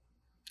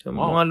 So,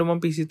 mga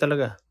lumang PC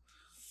talaga.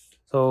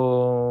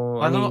 So,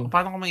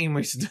 paano ko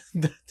ma-immerse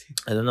doon dati?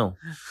 I don't know.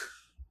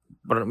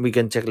 We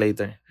can check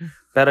later.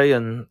 Pero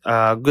yun,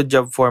 good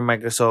job for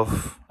Microsoft.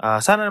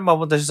 Sana na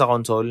mapunta siya sa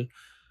console.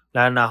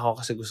 Lalo na ako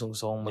kasi gusto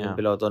kong maging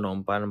piloto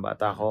noong pa ng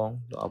bata ko.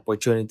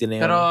 Opportunity na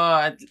yun. Pero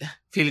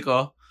feel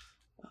ko,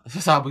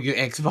 sasabog yung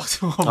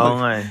Xbox mo. Oo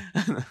nga eh.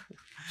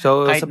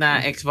 So, kahit na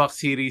Xbox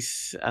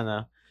Series,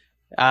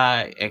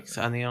 X,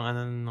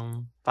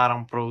 nung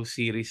parang Pro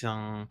Series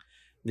ng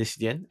this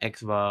gen?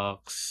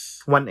 Xbox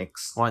One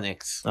X. One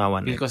X.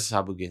 Feel ko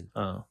sasabog yun.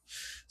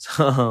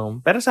 So,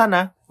 pero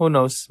sana, who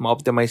knows,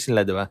 ma-optimize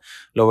nila, diba?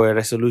 Lower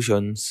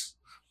resolutions.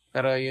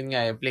 Pero yun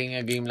nga, playing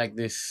a game like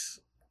this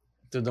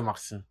to the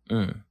max.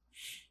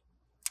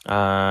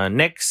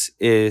 Next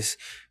is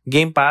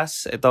Game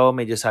Pass. Ito,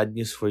 medyo sad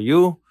news for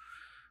you.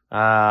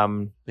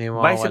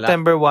 By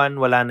September 1,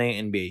 wala na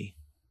yung NBA.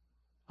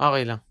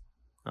 Okay lang.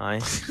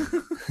 Okay.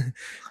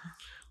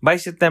 By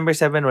September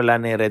 7, wala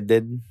na yung Red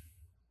Dead.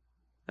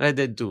 Red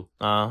Dead 2.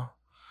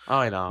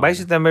 Okay lang. By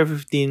September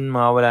 15,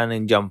 wala na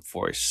yung Jump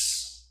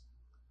Force.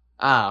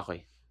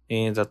 Okay.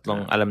 Yung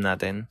tatlong alam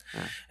natin.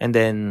 And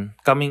then,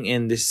 coming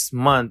in this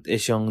month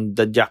is yung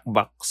The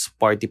Jackbox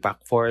Party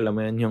Pack 4. Alam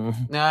mo yun, yung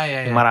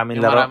maraming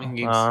laro. Maraming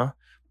games.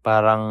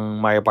 Parang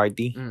Mario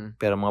Party.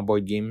 Pero mga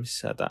board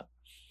games. At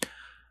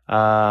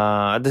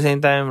the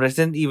same time,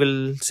 Resident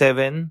Evil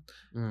 7.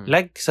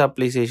 Like sa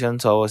PlayStation.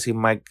 So, si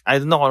Mike, I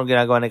don't know kung ano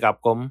ginagawa ni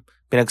Capcom.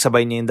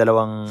 Pinagsabay niya yung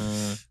dalawang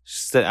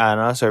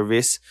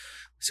service.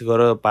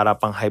 Siguro para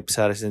pang hype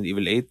sa Resident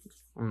Evil 8.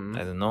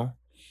 I don't know.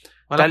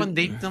 Wala pang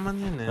date naman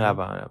yun eh. Wala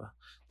pa.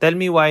 Tell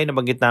me why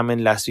nabanggit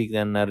namin last week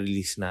na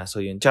na-release na. So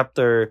yun,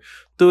 Chapter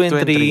 2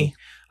 and 3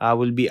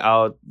 will be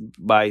out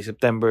by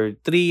September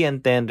 3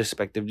 and 10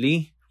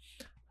 respectively.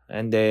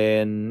 And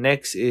then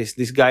next is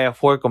Disgaea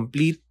 4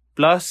 Complete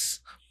Plus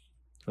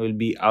will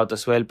be out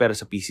as well pero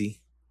sa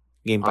PC.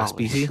 Game Pass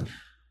PC.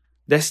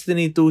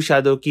 Destiny 2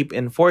 Shadowkeep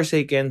and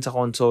Forsaken sa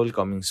console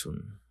coming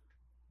soon.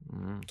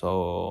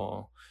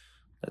 So,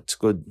 that's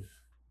good.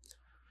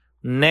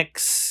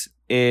 Next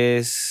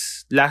is,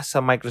 last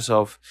sa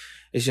Microsoft,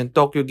 is yung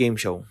Tokyo Game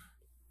Show.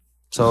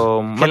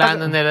 So,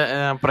 kailangan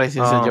nila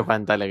prices sa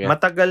Japan talaga.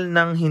 Matagal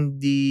nang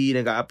hindi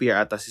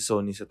nag-a-appear ata si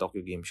Sony sa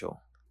Tokyo Game Show.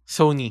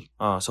 Sony?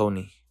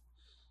 Sony.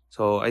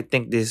 So, I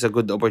think this is a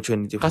good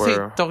opportunity kasi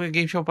Tokyo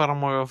Game Show parang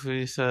more of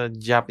is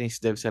Japanese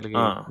devs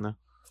talaga. No?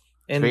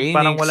 And Phoenix.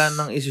 Parang wala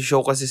nang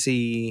isi-show kasi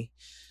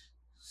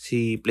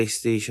si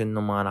PlayStation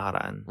nung mga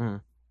nakaraan.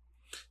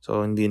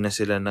 So, hindi na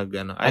sila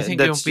I think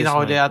yung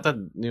pinakahuli yata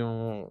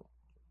yung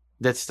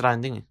Death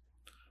Stranding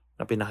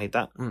na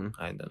pinakita.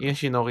 Yung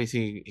Shinoki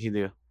si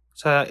Hideo.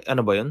 Sa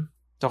ano ba yun?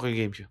 Tokyo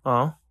Game Show.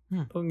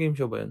 Tokyo Game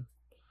Show ba yun?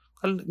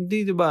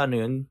 Hindi diba ano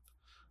yun?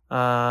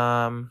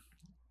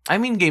 I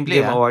mean gameplay.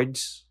 Game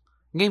Awards?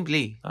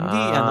 Gameplay.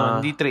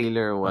 Hindi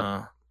trailer or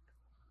what.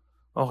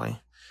 Okay.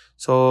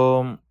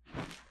 So,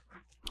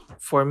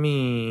 for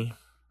me,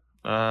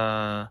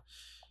 paano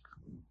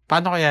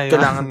kaya yun?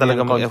 Kailangan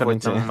talaga mag-effort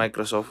ng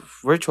Microsoft.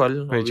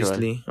 Virtual.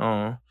 Obviously.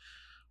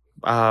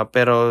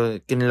 Pero,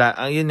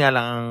 yun nga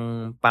lang ang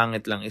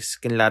pangit lang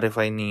is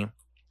kinlarify ni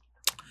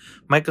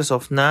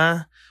Microsoft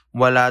na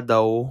wala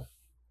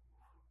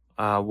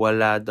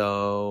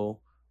daw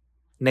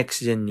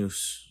next gen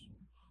news.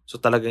 So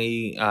talagang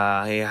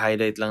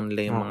i-highlight lang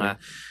nila yung mga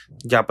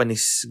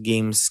Japanese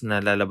games na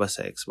lalabas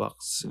sa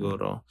Xbox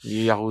siguro.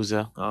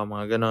 Yakuza.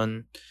 Mga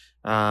ganon.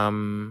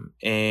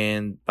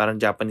 And parang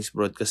Japanese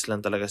broadcast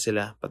lang talaga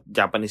sila. But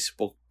Japanese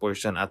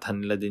spokesperson at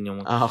nila din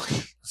yung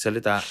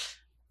salita.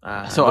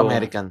 So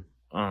American.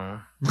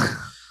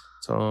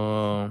 So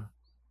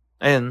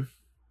ayun.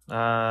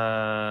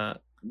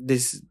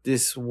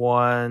 This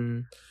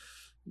one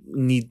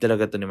need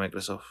talaga to ni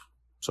Microsoft.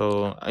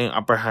 So, yung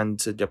upper hand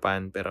sa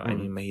Japan, pero I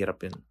mean,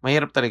 mahirap yun.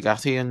 Mahirap talaga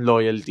kasi yung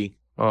loyalty.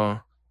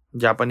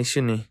 Japanese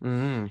yun eh.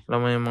 Alam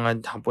mo yung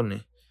mga Hapon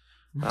eh.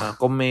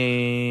 Kung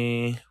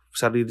may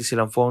sarili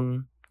silang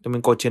phone,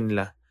 tuming kotse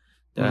nila.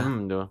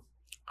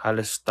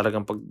 Halos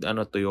talagang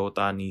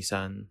Toyota,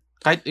 Nissan.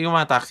 Kahit yung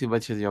mga taxi ba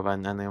sa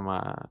Japan, ano yung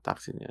mga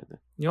taxi nila?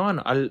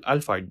 Yung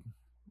Alphard.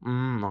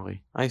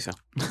 Okay. Ayos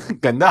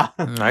Ganda.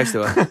 Ayos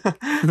diba?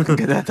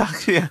 Ganda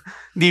taxi.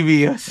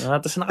 DBS.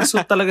 Tapos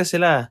nakasuit talaga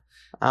sila.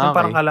 Okay.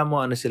 Parang kala mo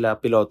sila,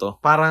 piloto.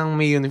 Parang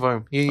may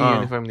uniform. Yung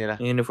uniform nila.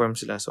 Yung uniform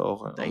sila. So,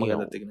 okay.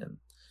 Maganda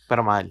tignan.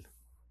 Pero mahal.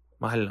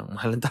 Mahal lang.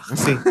 Mahal ang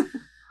taxi.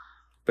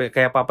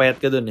 Kaya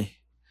papayat ka dun eh.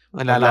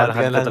 Malalakad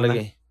ka lang talaga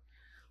eh.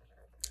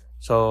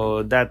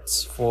 So,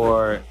 that's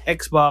for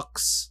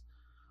Xbox.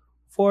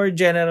 For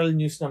general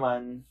news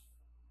naman,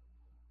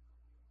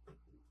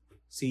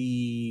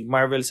 si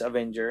Marvel's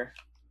Avenger.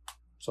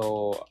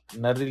 So,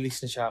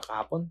 na-release na siya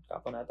kahapon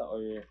ata,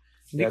 or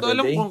Hindi ko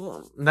alam kung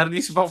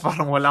na-release ba,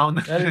 parang wala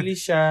akong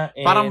na-release siya.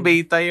 And, parang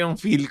beta yung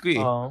feel ko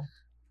eh.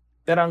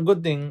 Pero ang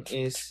good thing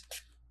is,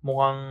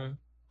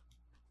 mukhang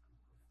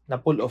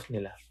na-pull off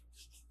nila.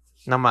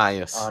 Na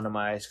maayos. Na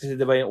maayos. Kasi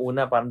diba yung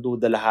una, parang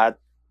duda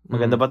lahat.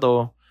 Maganda ba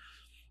to?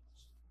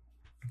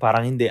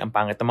 Parang hindi. Ang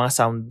pangit ng mga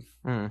sound.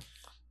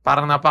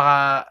 Parang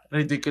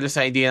napaka-ridiculous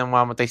na idea ng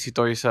mamatay si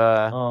Thor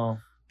sa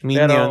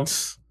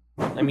Minions.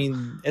 Pero, I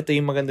mean, ito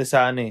yung maganda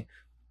sa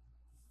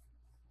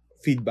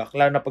feedback.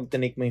 Lalo na pag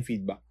tinake mo yung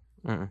feedback.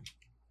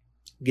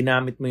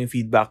 Ginamit mo yung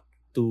feedback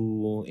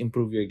to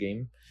improve your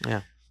game.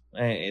 Yeah.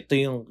 Ito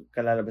yung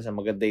kalalabasan.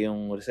 Maganda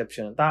yung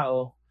reception ng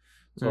tao.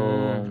 So,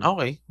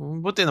 okay.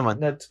 Buti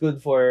naman. That's good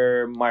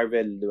for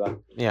Marvel, di ba?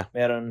 Yeah.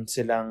 Meron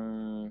silang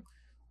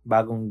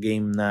bagong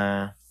game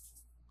na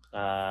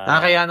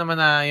kaya naman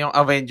na yung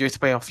Avengers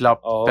pa yung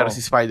flop. Pero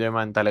si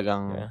Spider-Man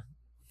talagang... Yeah.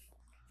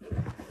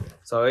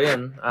 So,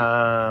 yun.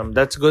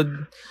 That's good.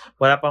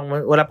 Wala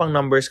pang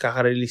numbers,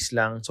 kaka-release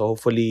lang. So,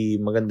 hopefully,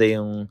 maganda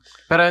yung...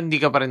 Pero hindi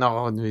ka pa rin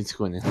ako convinced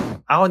kunin.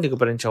 Ako hindi ko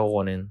pa rin siya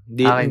kukunin.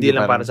 Hindi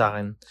lang para sa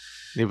akin.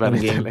 Hindi pa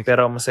rin game.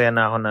 Pero masaya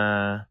na ako na...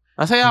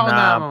 Masaya ako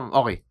na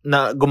okay.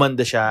 Na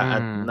gumanda siya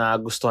at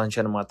nagustuhan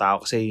siya ng mga tao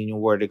kasi yun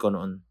yung worry ko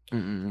noon.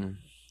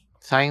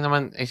 Sayang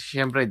naman,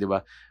 syempre, di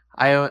ba?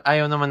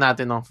 Ayaw naman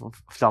natin ng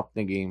flop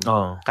na game.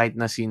 Kahit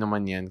na sino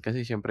man yan.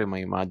 Kasi syempre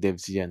may mga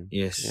devs dyan.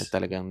 Yes. Kaya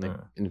talagang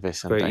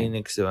nag-invest ng Square time.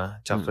 Enix, di ba?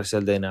 Tsaka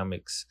Crystal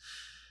Dynamics.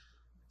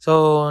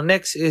 So,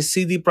 next is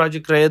CD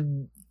Projekt Red.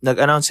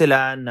 Nag-announce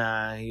sila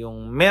na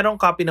yung merong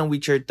copy ng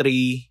Witcher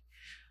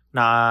 3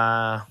 na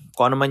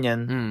kung ano man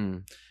yan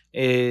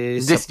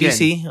is sa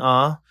PC.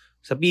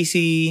 Sa PC,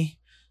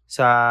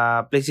 sa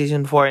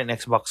PlayStation 4 and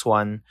Xbox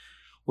One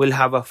will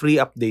have a free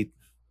update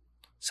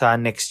sa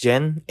next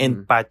gen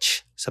and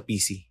patch sa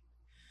PC.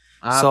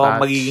 So,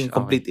 patch. Magiging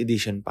complete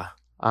edition pa.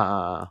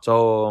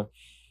 So,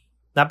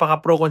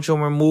 napaka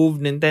pro-consumer move.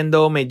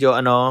 Nintendo, medyo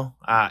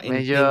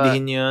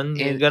intindihin yun.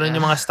 Ganon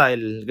yung mga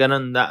style.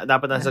 Ganon,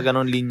 dapat nasa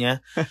ganon linya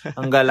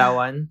ang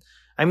galawan.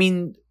 I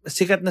mean,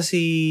 sikat na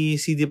si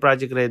CD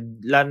Projekt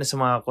Red, lalo na sa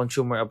mga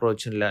consumer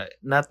approach nila,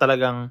 na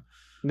talagang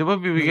di ba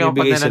bibigyan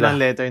ko pa nila ng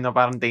letter na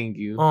parang thank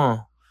you?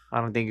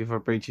 Parang thank you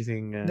for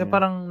purchasing.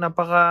 Parang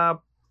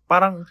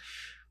parang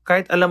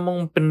kahit alam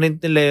mong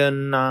pinrint nila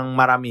yun ng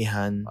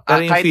maramihan.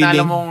 Pero yung kahit feeling,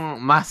 alam mong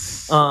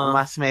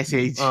mass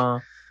message.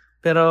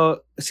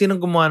 Pero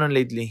sinong gumawa nun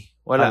lately?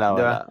 Wala.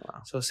 Diba?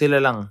 So sila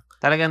lang.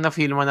 Talagang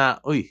na-feel mo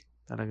na,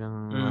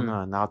 talagang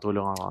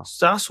nakatulong ako.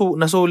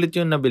 Nasulit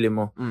yung nabili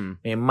mo.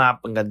 May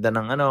map, ang ganda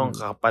ng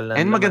kakapal na.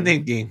 And maganda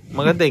yung game.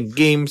 Maganda yung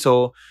game.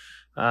 So,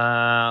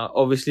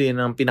 obviously, yun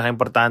ang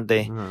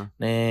pinaka-importante.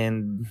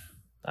 And,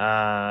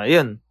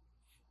 yun.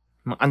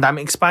 Ang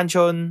daming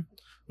expansion,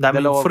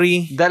 daming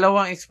free.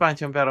 Dalawang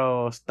expansion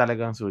pero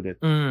talagang sulit.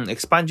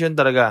 Expansion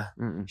talaga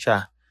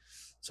siya.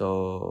 So,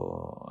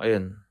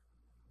 ayun.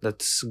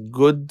 That's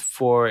good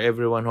for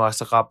everyone who has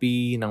a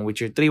copy ng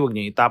Witcher 3. Huwag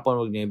niyo itapon,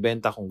 huwag niyo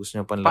ibenta kung gusto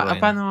niyo panlaruin.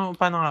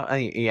 Paano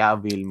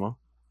i-avail mo?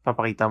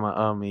 Papakita mo,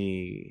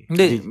 may...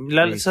 Hindi,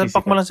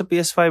 salpak mo lang sa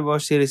PS5 or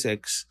Series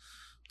X.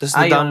 Tapos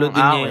na-download din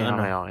niya yung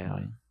Okay.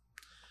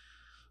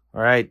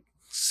 Alright.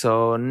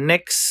 So,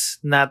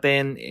 next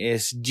natin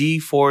is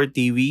G4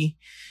 TV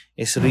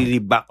is really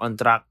back on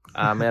track.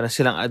 Meron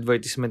silang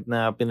advertisement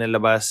na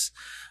pinalabas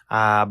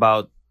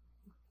about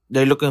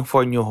they're looking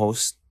for new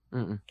host.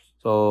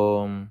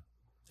 So,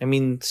 I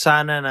mean,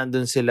 sana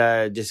nandun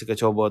sila Jessica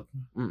Chobot.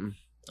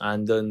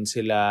 Andun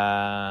sila...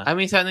 I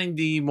mean, sana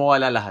hindi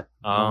mawala lahat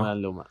ng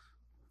luma.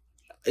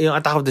 Yung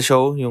Attack of the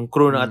Show, yung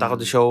crew ng Attack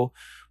of the Show,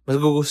 mas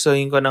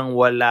gugustuhin ko nang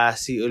wala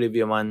si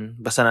Olivia Munn,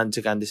 basta nandun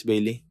si Candice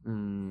Bailey.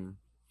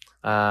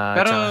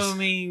 Pero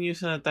may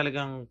news na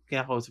talagang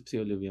kinakausap si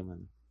Olivia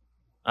Munn.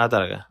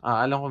 Talaga?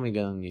 Alam ko may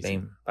ganun news.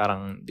 Same.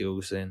 Parang di ko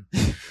gusto yun.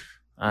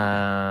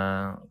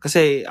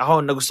 Kasi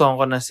ako nagustuhan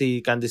ko na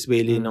si Candice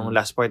Bailey nung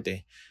last part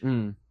eh.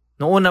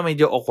 Nung una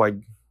medyo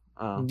awkward.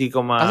 Hindi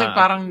ko Kasi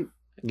parang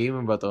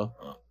game ba to?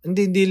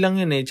 Hindi lang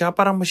yun eh. Tsaka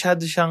parang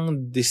masyado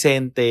siyang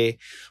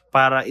decente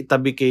para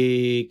itabi kay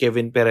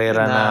Kevin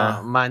Pereira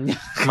na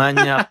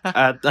manyak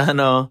at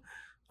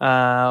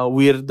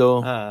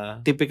weirdo.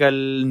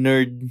 Typical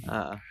nerd.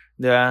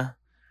 Diba?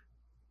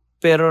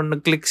 Pero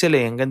nag-click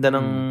sila eh. Ang ganda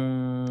ng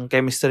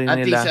chemistry nila.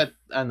 At least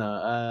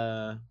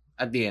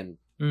at the end.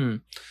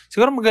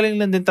 Siguro magaling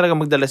lang din talaga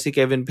magdala si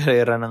Kevin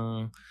Pereira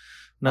ng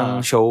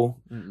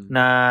show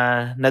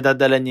na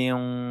nadadala niya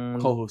yung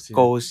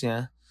co-host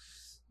niya.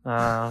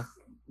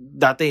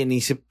 Dati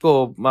inisip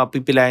ko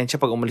mapipilayan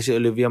siya pag umalis si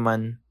Olivia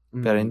Munn.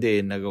 Pero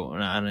hindi.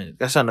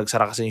 Kasi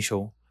nagsara kasi yung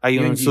show.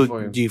 Yung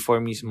G4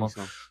 mismo.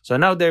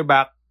 So now they're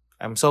back.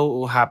 I'm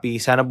so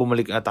happy. Sana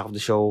bumalik Attack of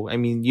the Show. I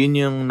mean, yun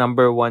yung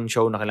number 1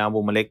 show na kailangan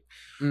bumalik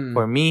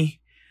for me.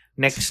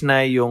 Next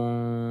na yung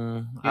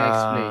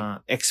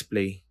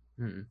X-Play.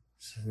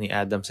 ni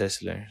Adam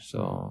Sessler.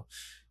 So,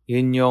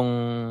 yun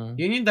yung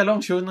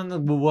dalawang show na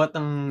nagbubuhat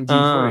ng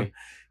G4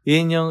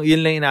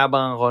 yun lang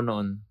inaabangan ko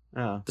noon.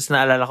 Tapos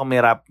naalala ko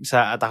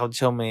sa Attack of the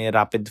Show may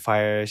rapid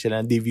fire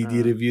sila DVD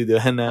review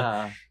doon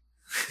na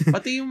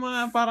pati yung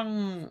mga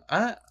parang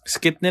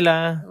skit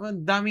nila.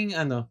 Daming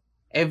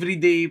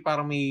everyday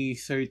parang may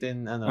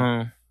certain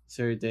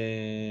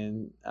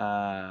certain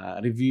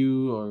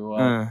review or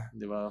what,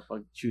 'di ba?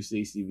 Pag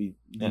Tuesdays DVD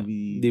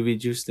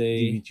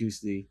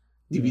Tuesday.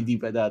 DVD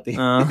pa dati.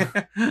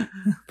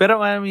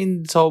 Pero I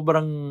mean,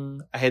 sobrang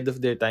ahead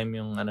of their time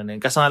yung na yun.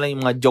 Kasi nga lang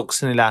yung mga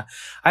jokes nila.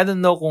 I don't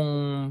know kung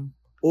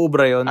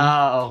ubra yun.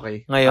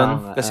 Okay.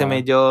 Ngayon. Kasi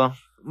medyo,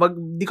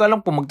 di ko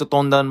alam kung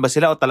magto-tone down ba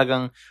sila o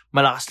talagang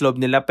malakas loob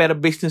nila. Pero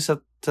based sa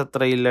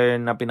trailer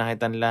na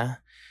pinakita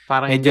nila,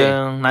 parang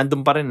medyo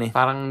nandun pa rin eh.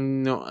 Parang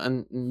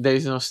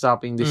there's no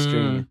stopping this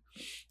train.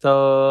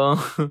 So,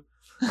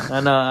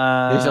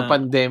 there's a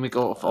pandemic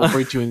of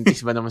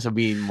opportunities ba naman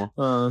sabihin mo?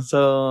 So,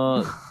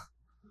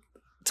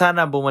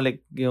 sana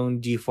bumalik yung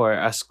G4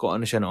 as kung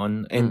ano siya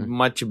noon and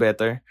much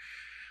better.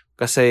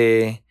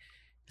 Kasi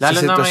lalo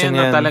na ngayon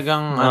na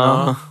talagang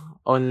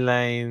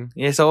online.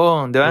 Yes,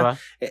 oo, di ba?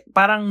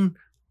 Parang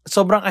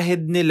sobrang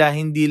ahead nila,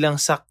 hindi lang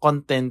sa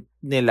content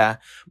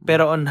nila,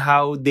 pero on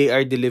how they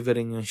are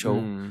delivering yung show.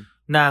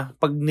 Na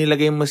pag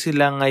nilagay mo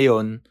sila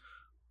ngayon,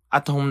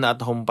 at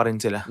home pa rin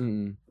sila.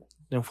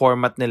 Yung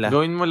format nila.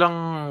 Gawin mo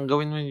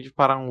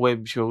parang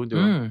web show, di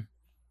ba?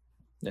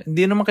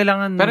 Hindi naman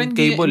kailangan pero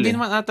cable. Hindi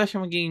naman ata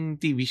siya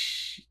maging TV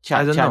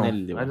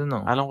channel, di ba? I don't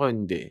know. Alam ko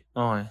hindi.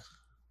 Okay.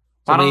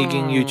 So,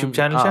 magiging YouTube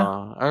channel siya?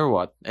 Or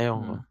what? Ewan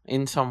ko.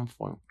 In some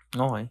form.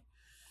 Okay.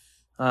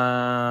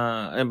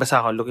 Basta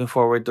ako, looking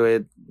forward to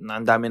it.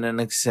 Ang dami na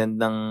nagsisend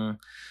ng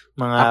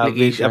mga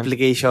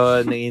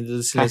application na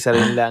introduce nila sa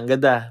rin lang.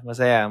 Ganda.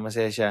 Masaya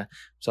siya.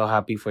 So,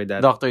 happy for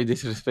that. Dr.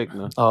 Disrespect,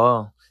 no?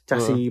 Oo.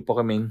 Tsaka si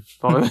Pokemon.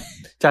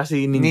 Tsaka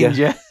si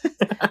Ninja.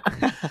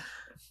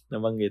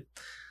 Nabanggit.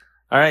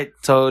 Alright.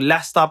 So,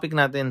 last topic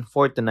natin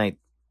for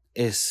tonight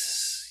is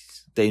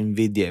the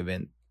Nvidia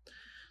event.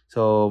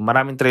 So,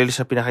 maraming trailers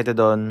na pinakita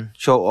doon.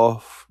 Show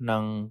off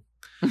ng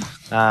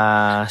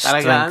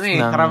strength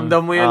ng...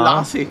 Karamdam mo yung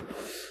lakas eh.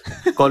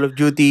 Call of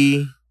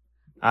Duty,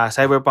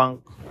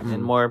 Cyberpunk,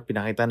 and more.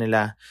 Pinakita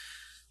nila.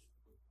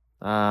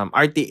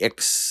 RTX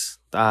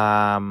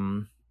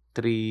 30,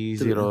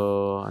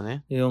 ano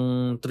yun?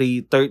 Yung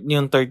 30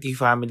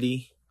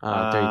 family.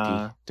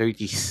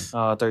 30s.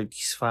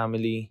 30s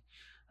family.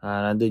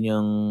 Nandun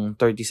yung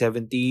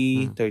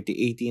 3070,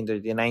 3080,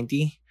 and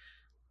 3090.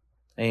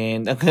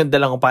 And ang ganda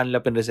lang kung paano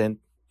nila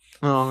pinresent.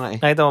 Oo nga eh.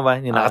 Nakita mo ba?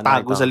 Yung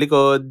nakatago sa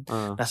likod,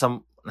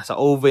 nasa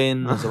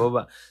oven, nasa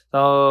baba. So,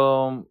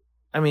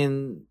 I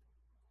mean,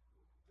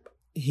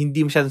 hindi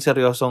masyadong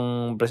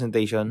seryosong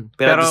presentation.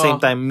 Pero at the same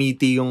time,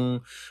 meaty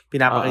yung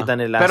pinapakita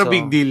nila. Pero so,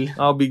 big deal.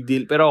 Big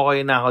deal. Pero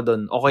okay na ako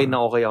doon.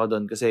 Okay ako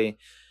doon. Kasi,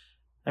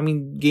 I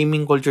mean,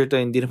 gaming culture to,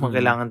 hindi naman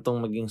kailangan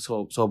tong maging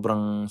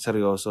sobrang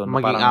seryoso.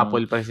 Maging parang,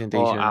 Apple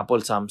presentation.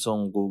 Apple,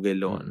 Samsung,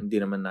 Google. Hindi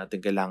naman natin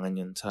kailangan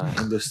yun sa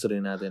industry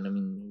natin. I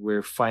mean,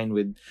 we're fine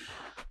with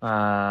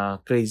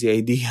crazy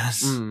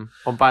ideas.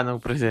 Kung paano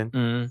present.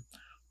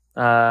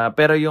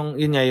 Pero yung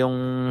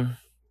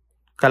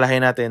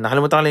kalahin natin.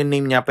 Nakalimutan ko lang yung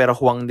name niya, pero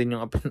Huang din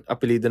yung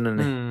apelido nun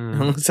eh.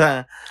 Yung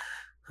sa,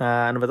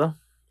 ano ba to?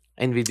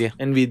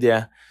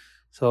 Nvidia.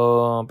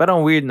 So, pero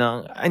ang weird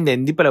na,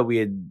 hindi pala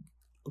weird.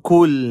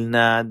 Cool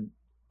na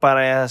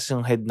parehas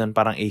yung head nun,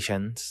 parang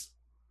Asians.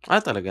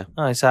 Talaga?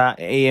 Sa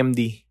AMD.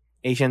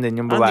 Asian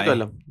din yung babae.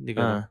 Hindi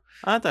ko alam.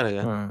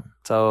 Talaga?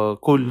 So,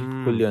 cool.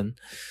 Cool yun.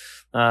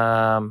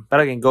 Pero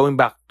again, going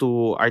back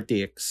to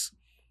RTX.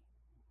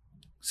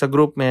 Sa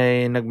group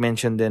may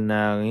nag-mention din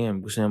na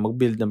gusto niya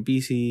mag-build ng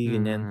PC,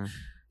 ganyan.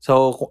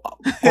 So,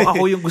 kung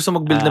ako yung gusto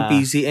mag-build ng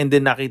PC and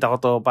then nakita ko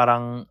to,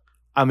 parang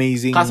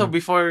amazing. Kaso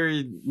before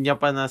niya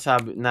pa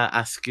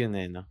na-ask yun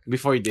no?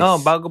 Before this.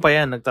 Bago pa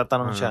yan,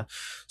 nagtatanong siya.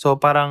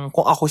 So, parang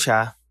kung ako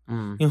siya,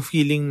 yung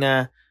feeling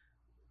na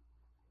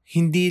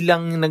hindi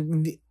lang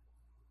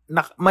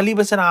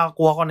maliban sa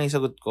nakakuha ko na yung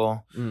sagot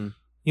ko,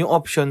 yung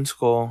options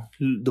ko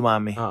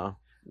dumami.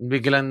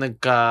 Biglang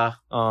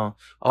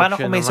paano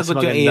kung may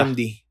sagot yung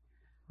AMD?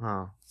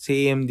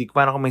 Si AMD,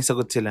 paano kung may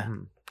sagot sila?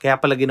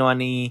 Kaya pala ginawa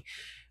ni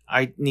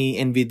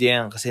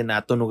Nvidia yan kasi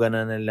natunugan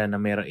na nila na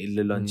mayroong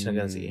ilo-launch na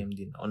ganun si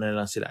AMD. O na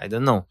lang sila, I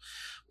don't know.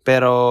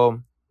 Pero,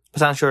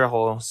 basta sure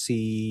ako,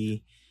 si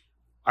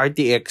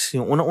RTX,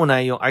 yung unang-una,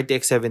 yung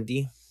RTX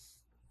 70,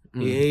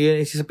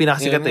 yung isa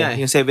pinakasikat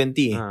yung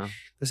 70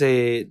 Kasi,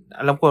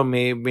 alam ko,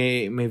 may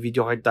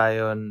video card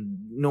tayo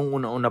nung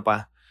una-una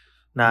pa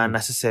na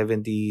nasa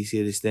 70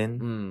 series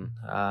din.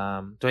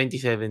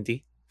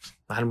 2070?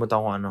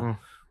 Nakalimutan ko ano.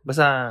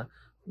 Basta,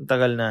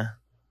 tagal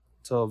na.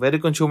 So, very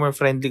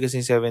consumer-friendly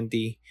kasi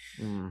 70.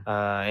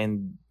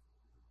 And,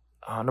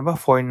 ano ba?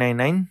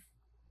 499?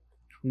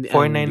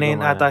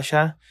 499 ata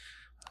siya.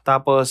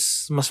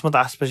 Tapos, mas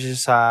mataas pa siya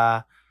sa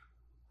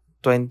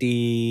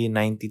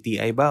 2090 Ti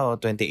ba o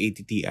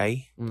 2080 Ti?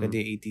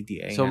 2080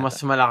 Ti. So, mas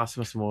malakas,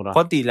 mas mura.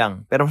 Konti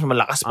lang. Pero mas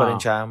malakas pa rin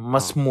siya.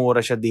 Mas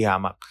mura siya di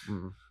hamak.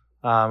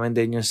 And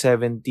then yung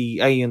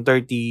 3080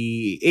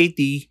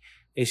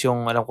 is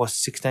yung, alam ko,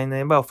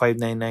 699 ba o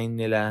 599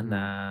 nila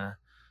na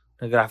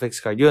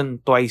graphics card.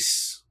 Yun,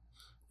 twice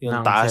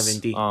yung ng taas.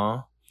 70.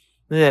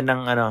 Ng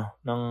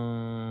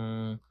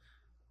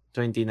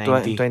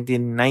 2090.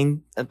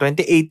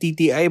 2080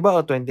 Ti ba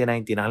o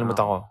 2090?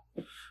 Nakalimutan ko.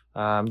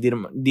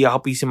 Di ako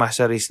PC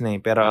Master Race na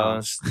pero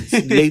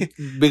late,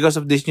 because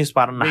of this news,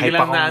 parang na-hype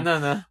ako.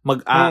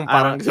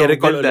 Parang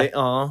i-recall ulit.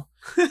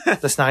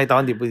 Tapos nakita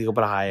ko, hindi ko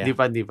pala kaya. Di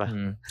pa.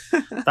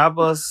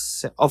 Tapos,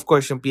 of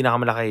course, yung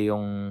pinakamalaki,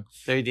 yung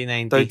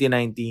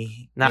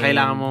 3090. Na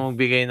kailangan mo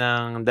magbigay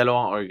ng 2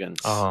 organs.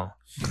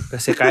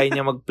 Kasi kaya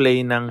niya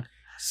mag-play ng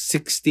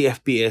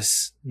 60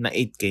 FPS na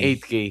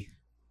 8K.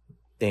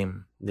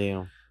 Damn.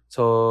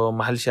 So,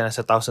 mahal siya.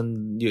 Nasa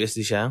 $1,000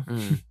 siya.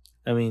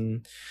 I mean,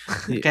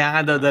 kaya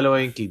nga daw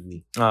 2 yung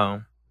kidney.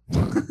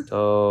 So,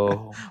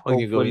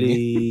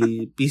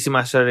 hopefully, PC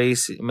Master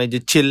Race,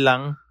 medyo chill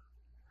lang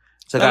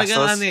sa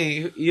gastos.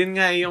 Yun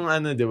nga yung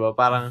di ba?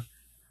 Parang,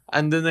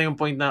 andun na yung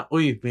point na,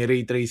 may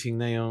ray tracing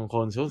na yung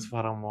consoles.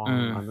 Parang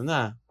mukhang, ito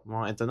na,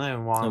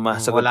 yung mukhang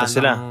wala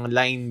nang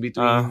line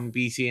between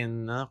PC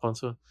and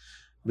console.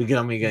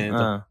 Biglang may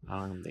ganito.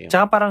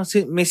 Tsaka parang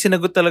may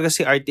sinagot talaga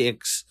si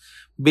RTX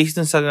based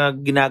dun sa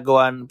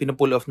ginagawa,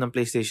 pinupull off ng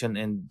PlayStation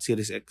and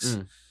Series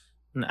X.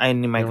 Ayun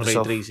ni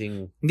Microsoft. Yung ray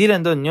tracing. Hindi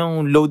lang dun,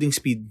 yung loading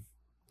speed.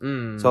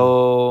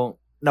 So,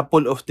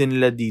 na-pull off din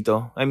nila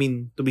dito. I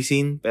mean, to be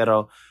seen,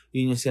 pero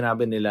yun yung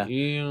sinabi nila.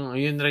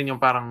 Yun rin yung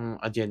parang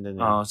agenda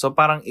nila. So,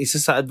 parang isa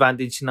sa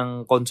advantage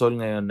ng console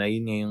ngayon na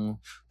yun yung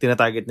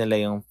tinatarget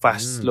nila, yung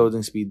fast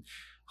loading speed.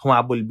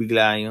 Humabol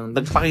bigla yung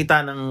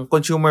nagpakita ng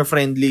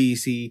consumer-friendly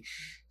si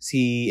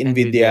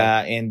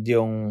Nvidia and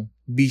yung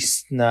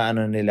beast na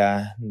na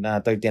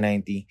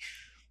 3090.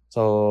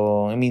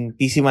 So, I mean,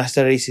 PC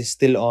Master Race is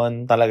still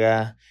on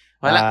talaga.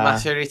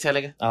 Master Race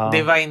talaga.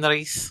 Divine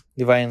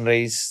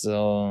Race.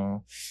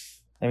 So,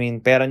 I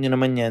mean, pera nyo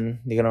naman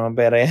yan. Hindi ko naman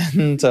pera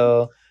yan.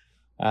 So,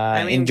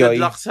 enjoy.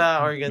 Good luck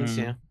sa organs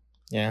niya.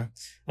 Yeah.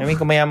 I mean,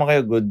 kung mayaman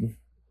kayo, good.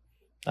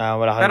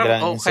 Wala kang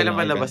pero, kailan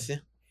ba labas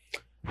niya?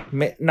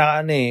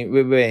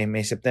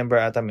 May September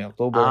ata, may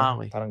October.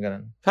 Okay. Parang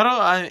ganun. Pero,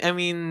 I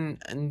mean,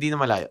 hindi na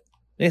malayo.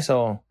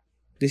 So,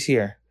 this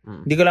year.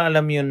 Hindi ko lang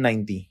alam yung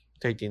 3090.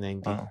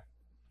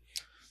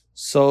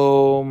 So,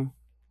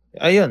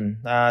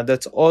 ayun.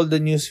 That's all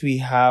the news we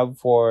have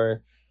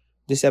for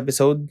this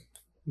episode.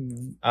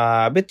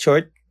 A bit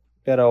short,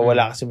 pero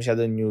wala kasi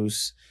masyadong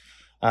news.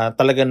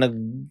 Talaga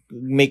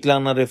nag-make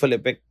lang ng ripple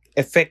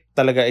effect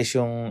talaga is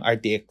yung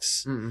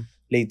RTX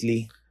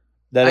lately.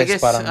 I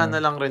guess,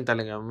 lang rin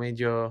talaga.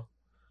 Medyo,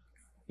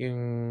 yung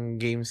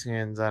games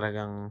ngayon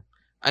talagang,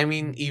 I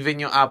mean,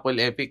 even yung Apple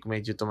Epic,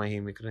 medyo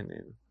tumahimik rin.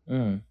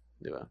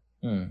 Di ba?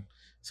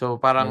 So,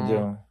 parang,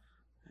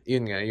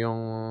 yun nga, yung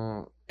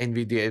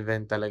Nvidia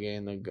event talaga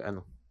yung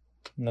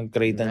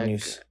nag-create ng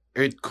news.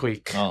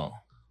 Earthquake.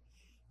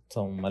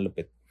 So,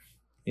 malupit.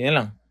 Yan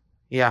lang.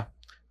 Yeah.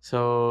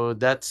 So,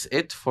 that's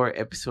it for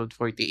episode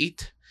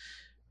 48.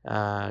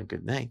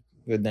 Good night.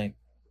 Good night.